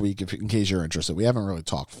Phillies next week, in case you're interested. We haven't really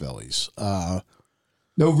talked Phillies. No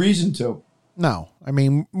reason to. No. I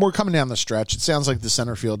mean, we're coming down the stretch. It sounds like the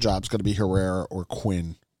center field job's going to be Herrera or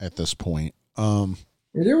Quinn at this point.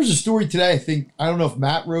 There was a story today, I don't know if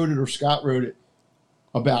Matt wrote it or Scott wrote it,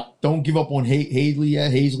 about don't give up on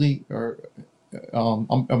Hazley, or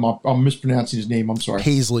I'm mispronouncing his name. I'm sorry.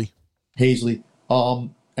 Hazley.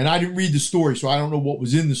 And I didn't read the story, so I don't know what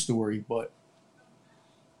was in the story, but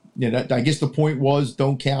I guess the point was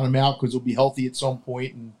don't count him out because he'll be healthy at some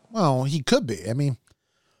point. And well, he could be. I mean,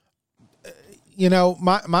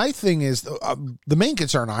 my thing is the main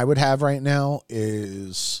concern I would have right now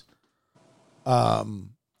is the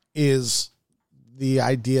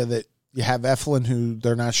idea that you have Eflin, who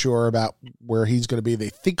they're not sure about where he's going to be. They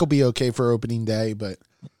think he'll be okay for opening day, but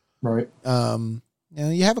right.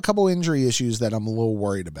 You have a couple injury issues that I'm a little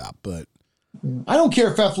worried about, but I don't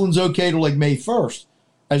care if Eflin's okay till like May 1st,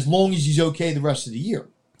 as long as he's okay the rest of the year.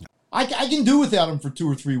 I can do without him for 2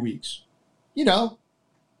 or 3 weeks,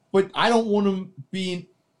 but I don't want him being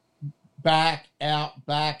back out.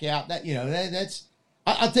 That's.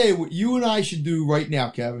 I'll tell you what you and I should do right now,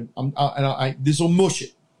 Kevin. This will mush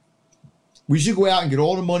it. We should go out and get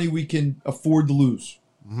all the money we can afford to lose,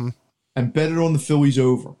 and bet it on the Phillies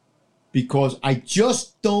over, because I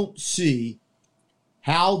just don't see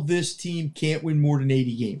how this team can't win more than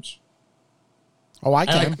 80 games. Oh, I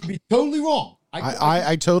can. And I could be totally wrong.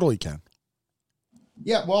 I totally can.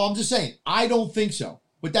 Yeah, well, I'm just saying, I don't think so.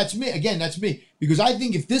 But that's me. Again, that's me. Because I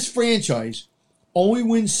think if this franchise only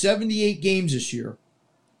wins 78 games this year,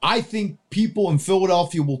 I think people in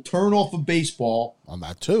Philadelphia will turn off of baseball. On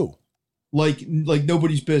that, too. Like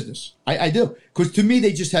nobody's business. I do. Because to me,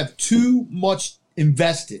 they just have too much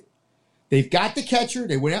invested. They've got the catcher.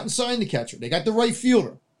 They went out and signed the catcher. They got the right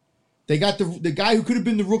fielder. They got the guy who could have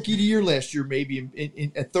been the rookie of the year last year, maybe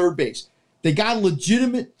in at third base. They got a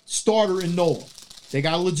legitimate starter in Nola. They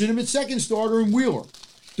got a legitimate second starter in Wheeler.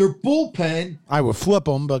 Their bullpen. I would flip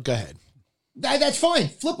them, but go ahead. That's fine.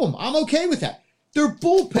 Flip them. I'm okay with that. Their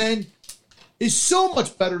bullpen is so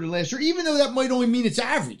much better than last year, even though that might only mean it's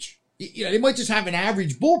average. They might just have an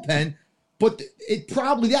average bullpen, but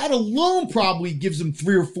that alone probably gives them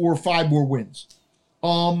 3 or 4 or 5 more wins.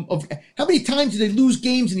 How many times did they lose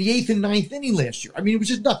games in the 8th and 9th inning last year? I mean, it was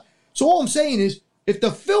just nuts. So all I'm saying is, if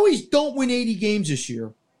the Phillies don't win 80 games this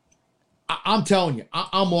year, I'm telling you,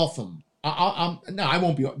 I'm off them. I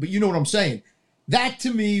won't be, but you know what I'm saying. That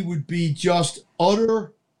to me would be just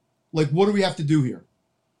utter, like, what do we have to do here?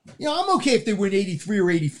 I'm okay if they win 83 or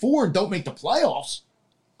 84 and don't make the playoffs.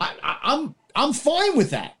 I'm fine with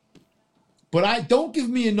that. But don't give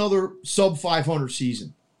me another sub 500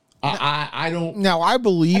 season. I don't. Now I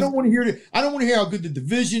believe. I don't want to hear it. I don't want to hear how good the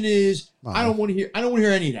division is. I don't want to hear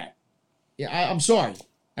any of that. Yeah, I'm sorry,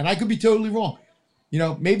 and I could be totally wrong.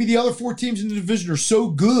 Maybe the other 4 teams in the division are so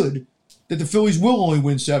good that the Phillies will only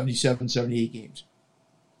win 77, 78 games.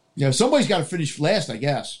 Somebody's got to finish last, I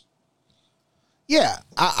guess. Yeah,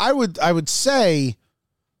 I would say,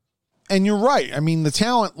 and you're right. I mean, the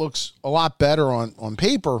talent looks a lot better on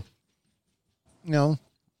paper. I'm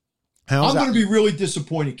going to be really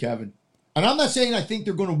disappointed, Kevin. And I'm not saying I think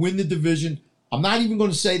they're going to win the division. I'm not even going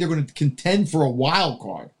to say they're going to contend for a wild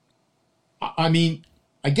card. I mean,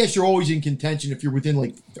 I guess you're always in contention if you're within,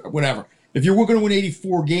 like, whatever. If you're going to win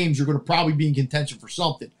 84 games, you're going to probably be in contention for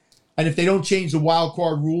something. And if they don't change the wild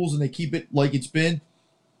card rules and they keep it like it's been.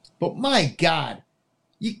 But my God,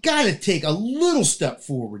 you got to take a little step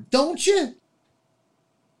forward, don't you?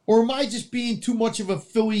 Or am I just being too much of a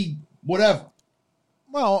Philly whatever?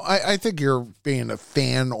 Well, I think you're being a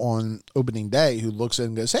fan on opening day who looks at it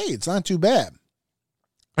and goes, hey, it's not too bad.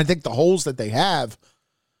 I think the holes that they have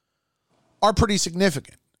are pretty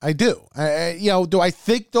significant. I do. Do I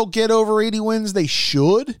think they'll get over 80 wins? They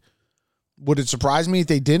should. Would it surprise me if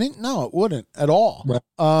they didn't? No, it wouldn't at all. Right.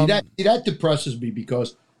 That depresses me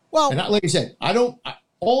because, like I said,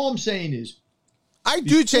 all I'm saying is, I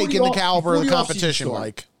do take in the caliber of the competition,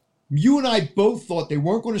 Mike. You and I both thought they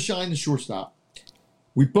weren't going to shine the shortstop.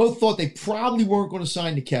 We both thought they probably weren't going to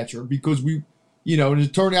sign the catcher because and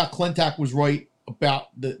it turned out Klentak was right about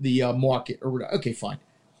the market or whatever. Okay, fine.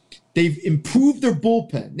 They've improved their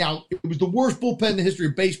bullpen. Now, it was the worst bullpen in the history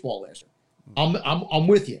of baseball last year. I'm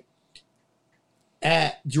with you.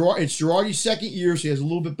 It's Girardi's second year, so he has a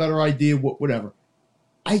little bit better idea whatever.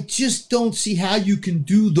 I just don't see how you can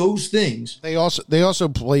do those things. They also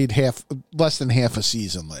played less than half a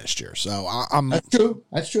season last year, so I'm.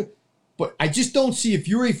 That's true. But I just don't see if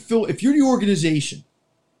you're the organization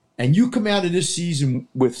and you come out of this season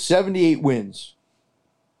with 78 wins,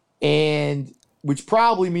 and which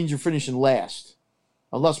probably means you're finishing last,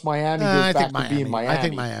 unless Miami goes back to being Miami. I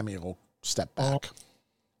think Miami will step back.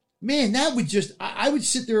 Man, that would just I would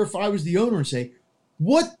sit there if I was the owner and say,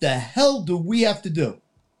 what the hell do we have to do?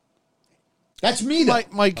 That's me, though.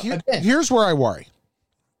 Mike, here's where I worry.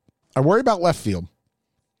 I worry about left field.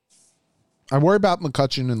 I worry about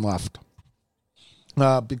McCutchen in left.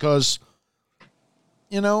 Because,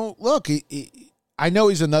 look, I know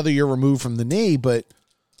he's another year removed from the knee, but,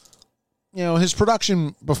 his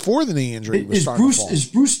production before the knee injury was starting to fall. Is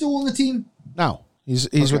Bruce still on the team? No, he's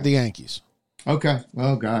with the Yankees. Okay.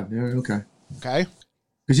 Oh, God. Yeah, okay. Okay.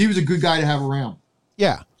 Because he was a good guy to have around.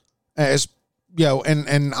 Yeah.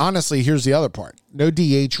 And honestly, here's the other part. No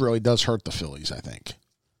DH really does hurt the Phillies, I think.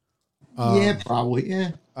 Yeah, probably.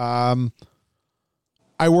 Yeah.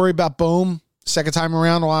 I worry about Bohm. Second time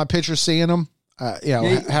around, a lot of pitchers seeing him.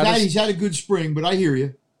 He's had a good spring, but I hear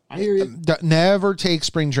you. I hear you. Never take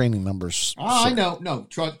spring training numbers. I know. No,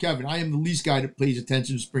 trust Kevin. I am the least guy that pays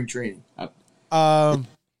attention to spring training. I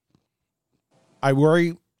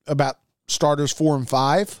worry about starters 4 and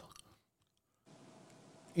 5.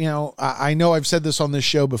 You know, I know I've said this on this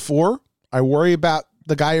show before. I worry about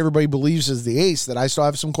the guy everybody believes is the ace that I still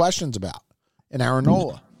have some questions about, in Aaron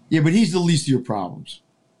Nola. Yeah, but he's the least of your problems.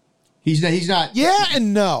 He's not. Yeah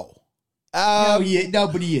and no. But he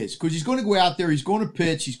is, because he's going to go out there. He's going to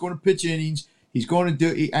pitch. He's going to pitch innings. He's going to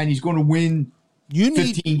he's going to win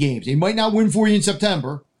 15 games. He might not win for you in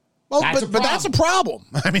September. Well, but that's a problem.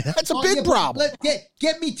 I mean, that's a big problem.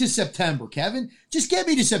 Get me to September, Kevin. Just get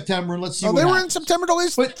me to September and let's see. They were in September the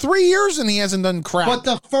last 3 years, and he hasn't done crap. But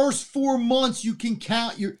the first 4 months, you can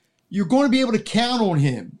count. You're going to be able to count on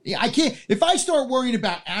him. I can't. If I start worrying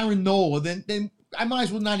about Aaron Nola, then I might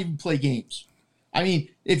as well not even play games. I mean,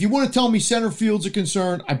 if you want to tell me center field's a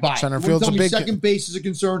concern, I buy it. Center field's a big. Second base is a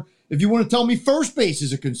concern. If you want to tell me first base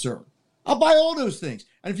is a concern, I'll buy all those things.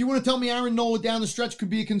 And if you want to tell me Aaron Nola down the stretch could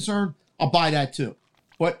be a concern, I'll buy that too.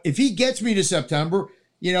 But if he gets me to September,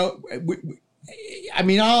 whatever.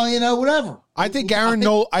 I think Aaron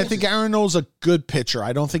Nola's a good pitcher.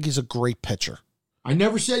 I don't think he's a great pitcher. I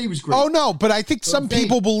never said he was great. Oh, no, but I think some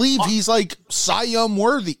people believe he's like Cy Young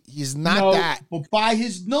worthy. He's not that. But by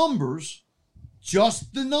his numbers,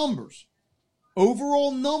 just the numbers,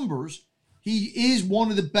 overall numbers, he is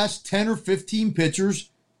one of the best 10 or 15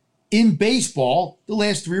 pitchers in baseball the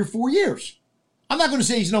last 3 or 4 years. I'm not going to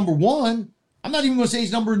say he's number 1. I'm not even going to say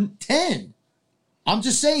he's number 10. I'm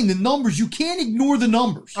just saying the numbers. You can't ignore the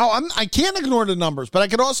numbers. Oh, I can't ignore the numbers, but I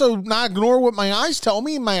can also not ignore what my eyes tell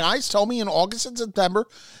me. And my eyes tell me in August and September,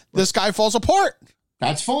 this guy falls apart.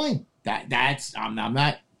 That's fine. I'm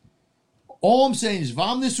not. All I'm saying is if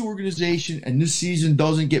I'm this organization and this season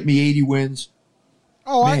doesn't get me 80 wins.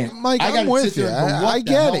 Oh, Mike, I'm with you. I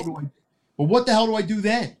get it. But what the hell do I do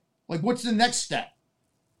then? Like, what's the next step?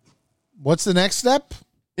 What's the next step?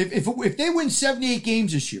 If they win 78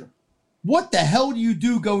 games this year, what the hell do you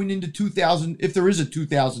do going into 2000? If there is a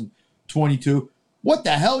 2022, what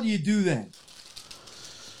the hell do you do then?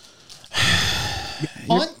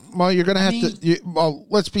 You're going to have to.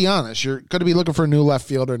 Let's be honest. You're going to be looking for a new left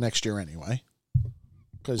fielder next year anyway,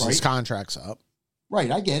 because his contract's up.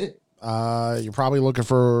 Right, I get it. You're probably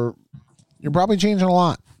changing a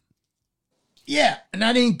lot. Yeah, and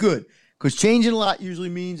that ain't good, because changing a lot usually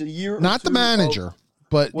means a year. Not the manager,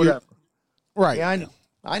 but whatever. Right. Yeah,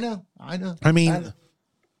 I know. I mean,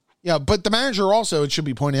 yeah, but the manager also, it should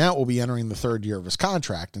be pointed out, will be entering the 3rd year of his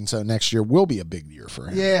contract, and so next year will be a big year for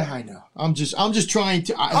him. Yeah, I know. I'm just trying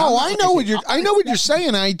to. I know what you're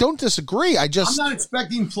saying. I don't disagree. I'm not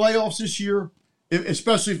expecting playoffs this year,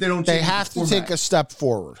 especially if they don't. They have to take a step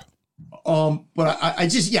forward. But I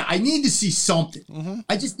need to see something. Mm-hmm.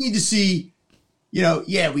 I just need to see, we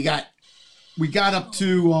got up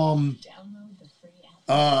to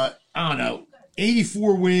I don't know,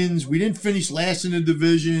 84 wins. We didn't finish last in the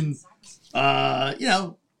division. That's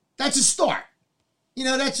a start.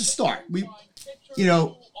 That's a start.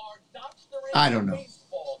 I don't know.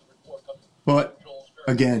 But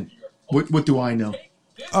again, what do I know?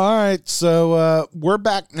 All right, so we're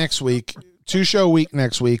back next week. 2-show week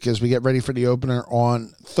next week as we get ready for the opener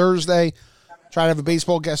on Thursday. Try to have a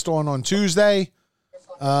baseball guest on Tuesday.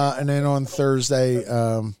 And then on Thursday,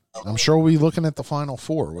 I'm sure we'll be looking at the Final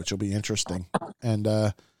Four, which will be interesting. And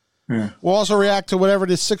we'll also react to whatever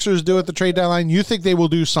the Sixers do at the trade deadline. You think they will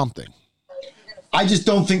do something? I just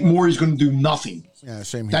don't think Morey's going to do nothing. Yeah,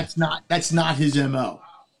 same here. That's not his MO.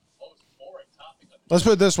 Let's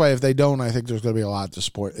put it this way. If they don't, I think there's going to be a lot of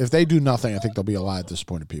disappointment. If they do nothing, I think there'll be a lot of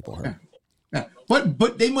disappointed people here. Yeah.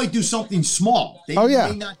 But they might do something small. They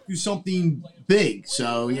may not do something big.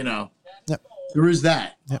 So, there is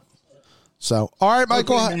that. Yep. So, all right,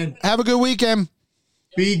 Michael, have a good weekend.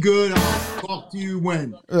 Be good. I'll talk to you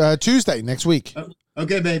when? Tuesday, next week.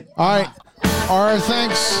 Okay, babe. All right. Our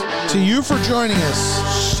thanks to you for joining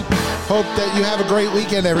us. Hope that you have a great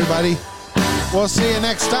weekend, everybody. We'll see you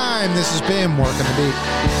next time. This has been Working the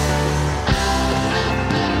Beat.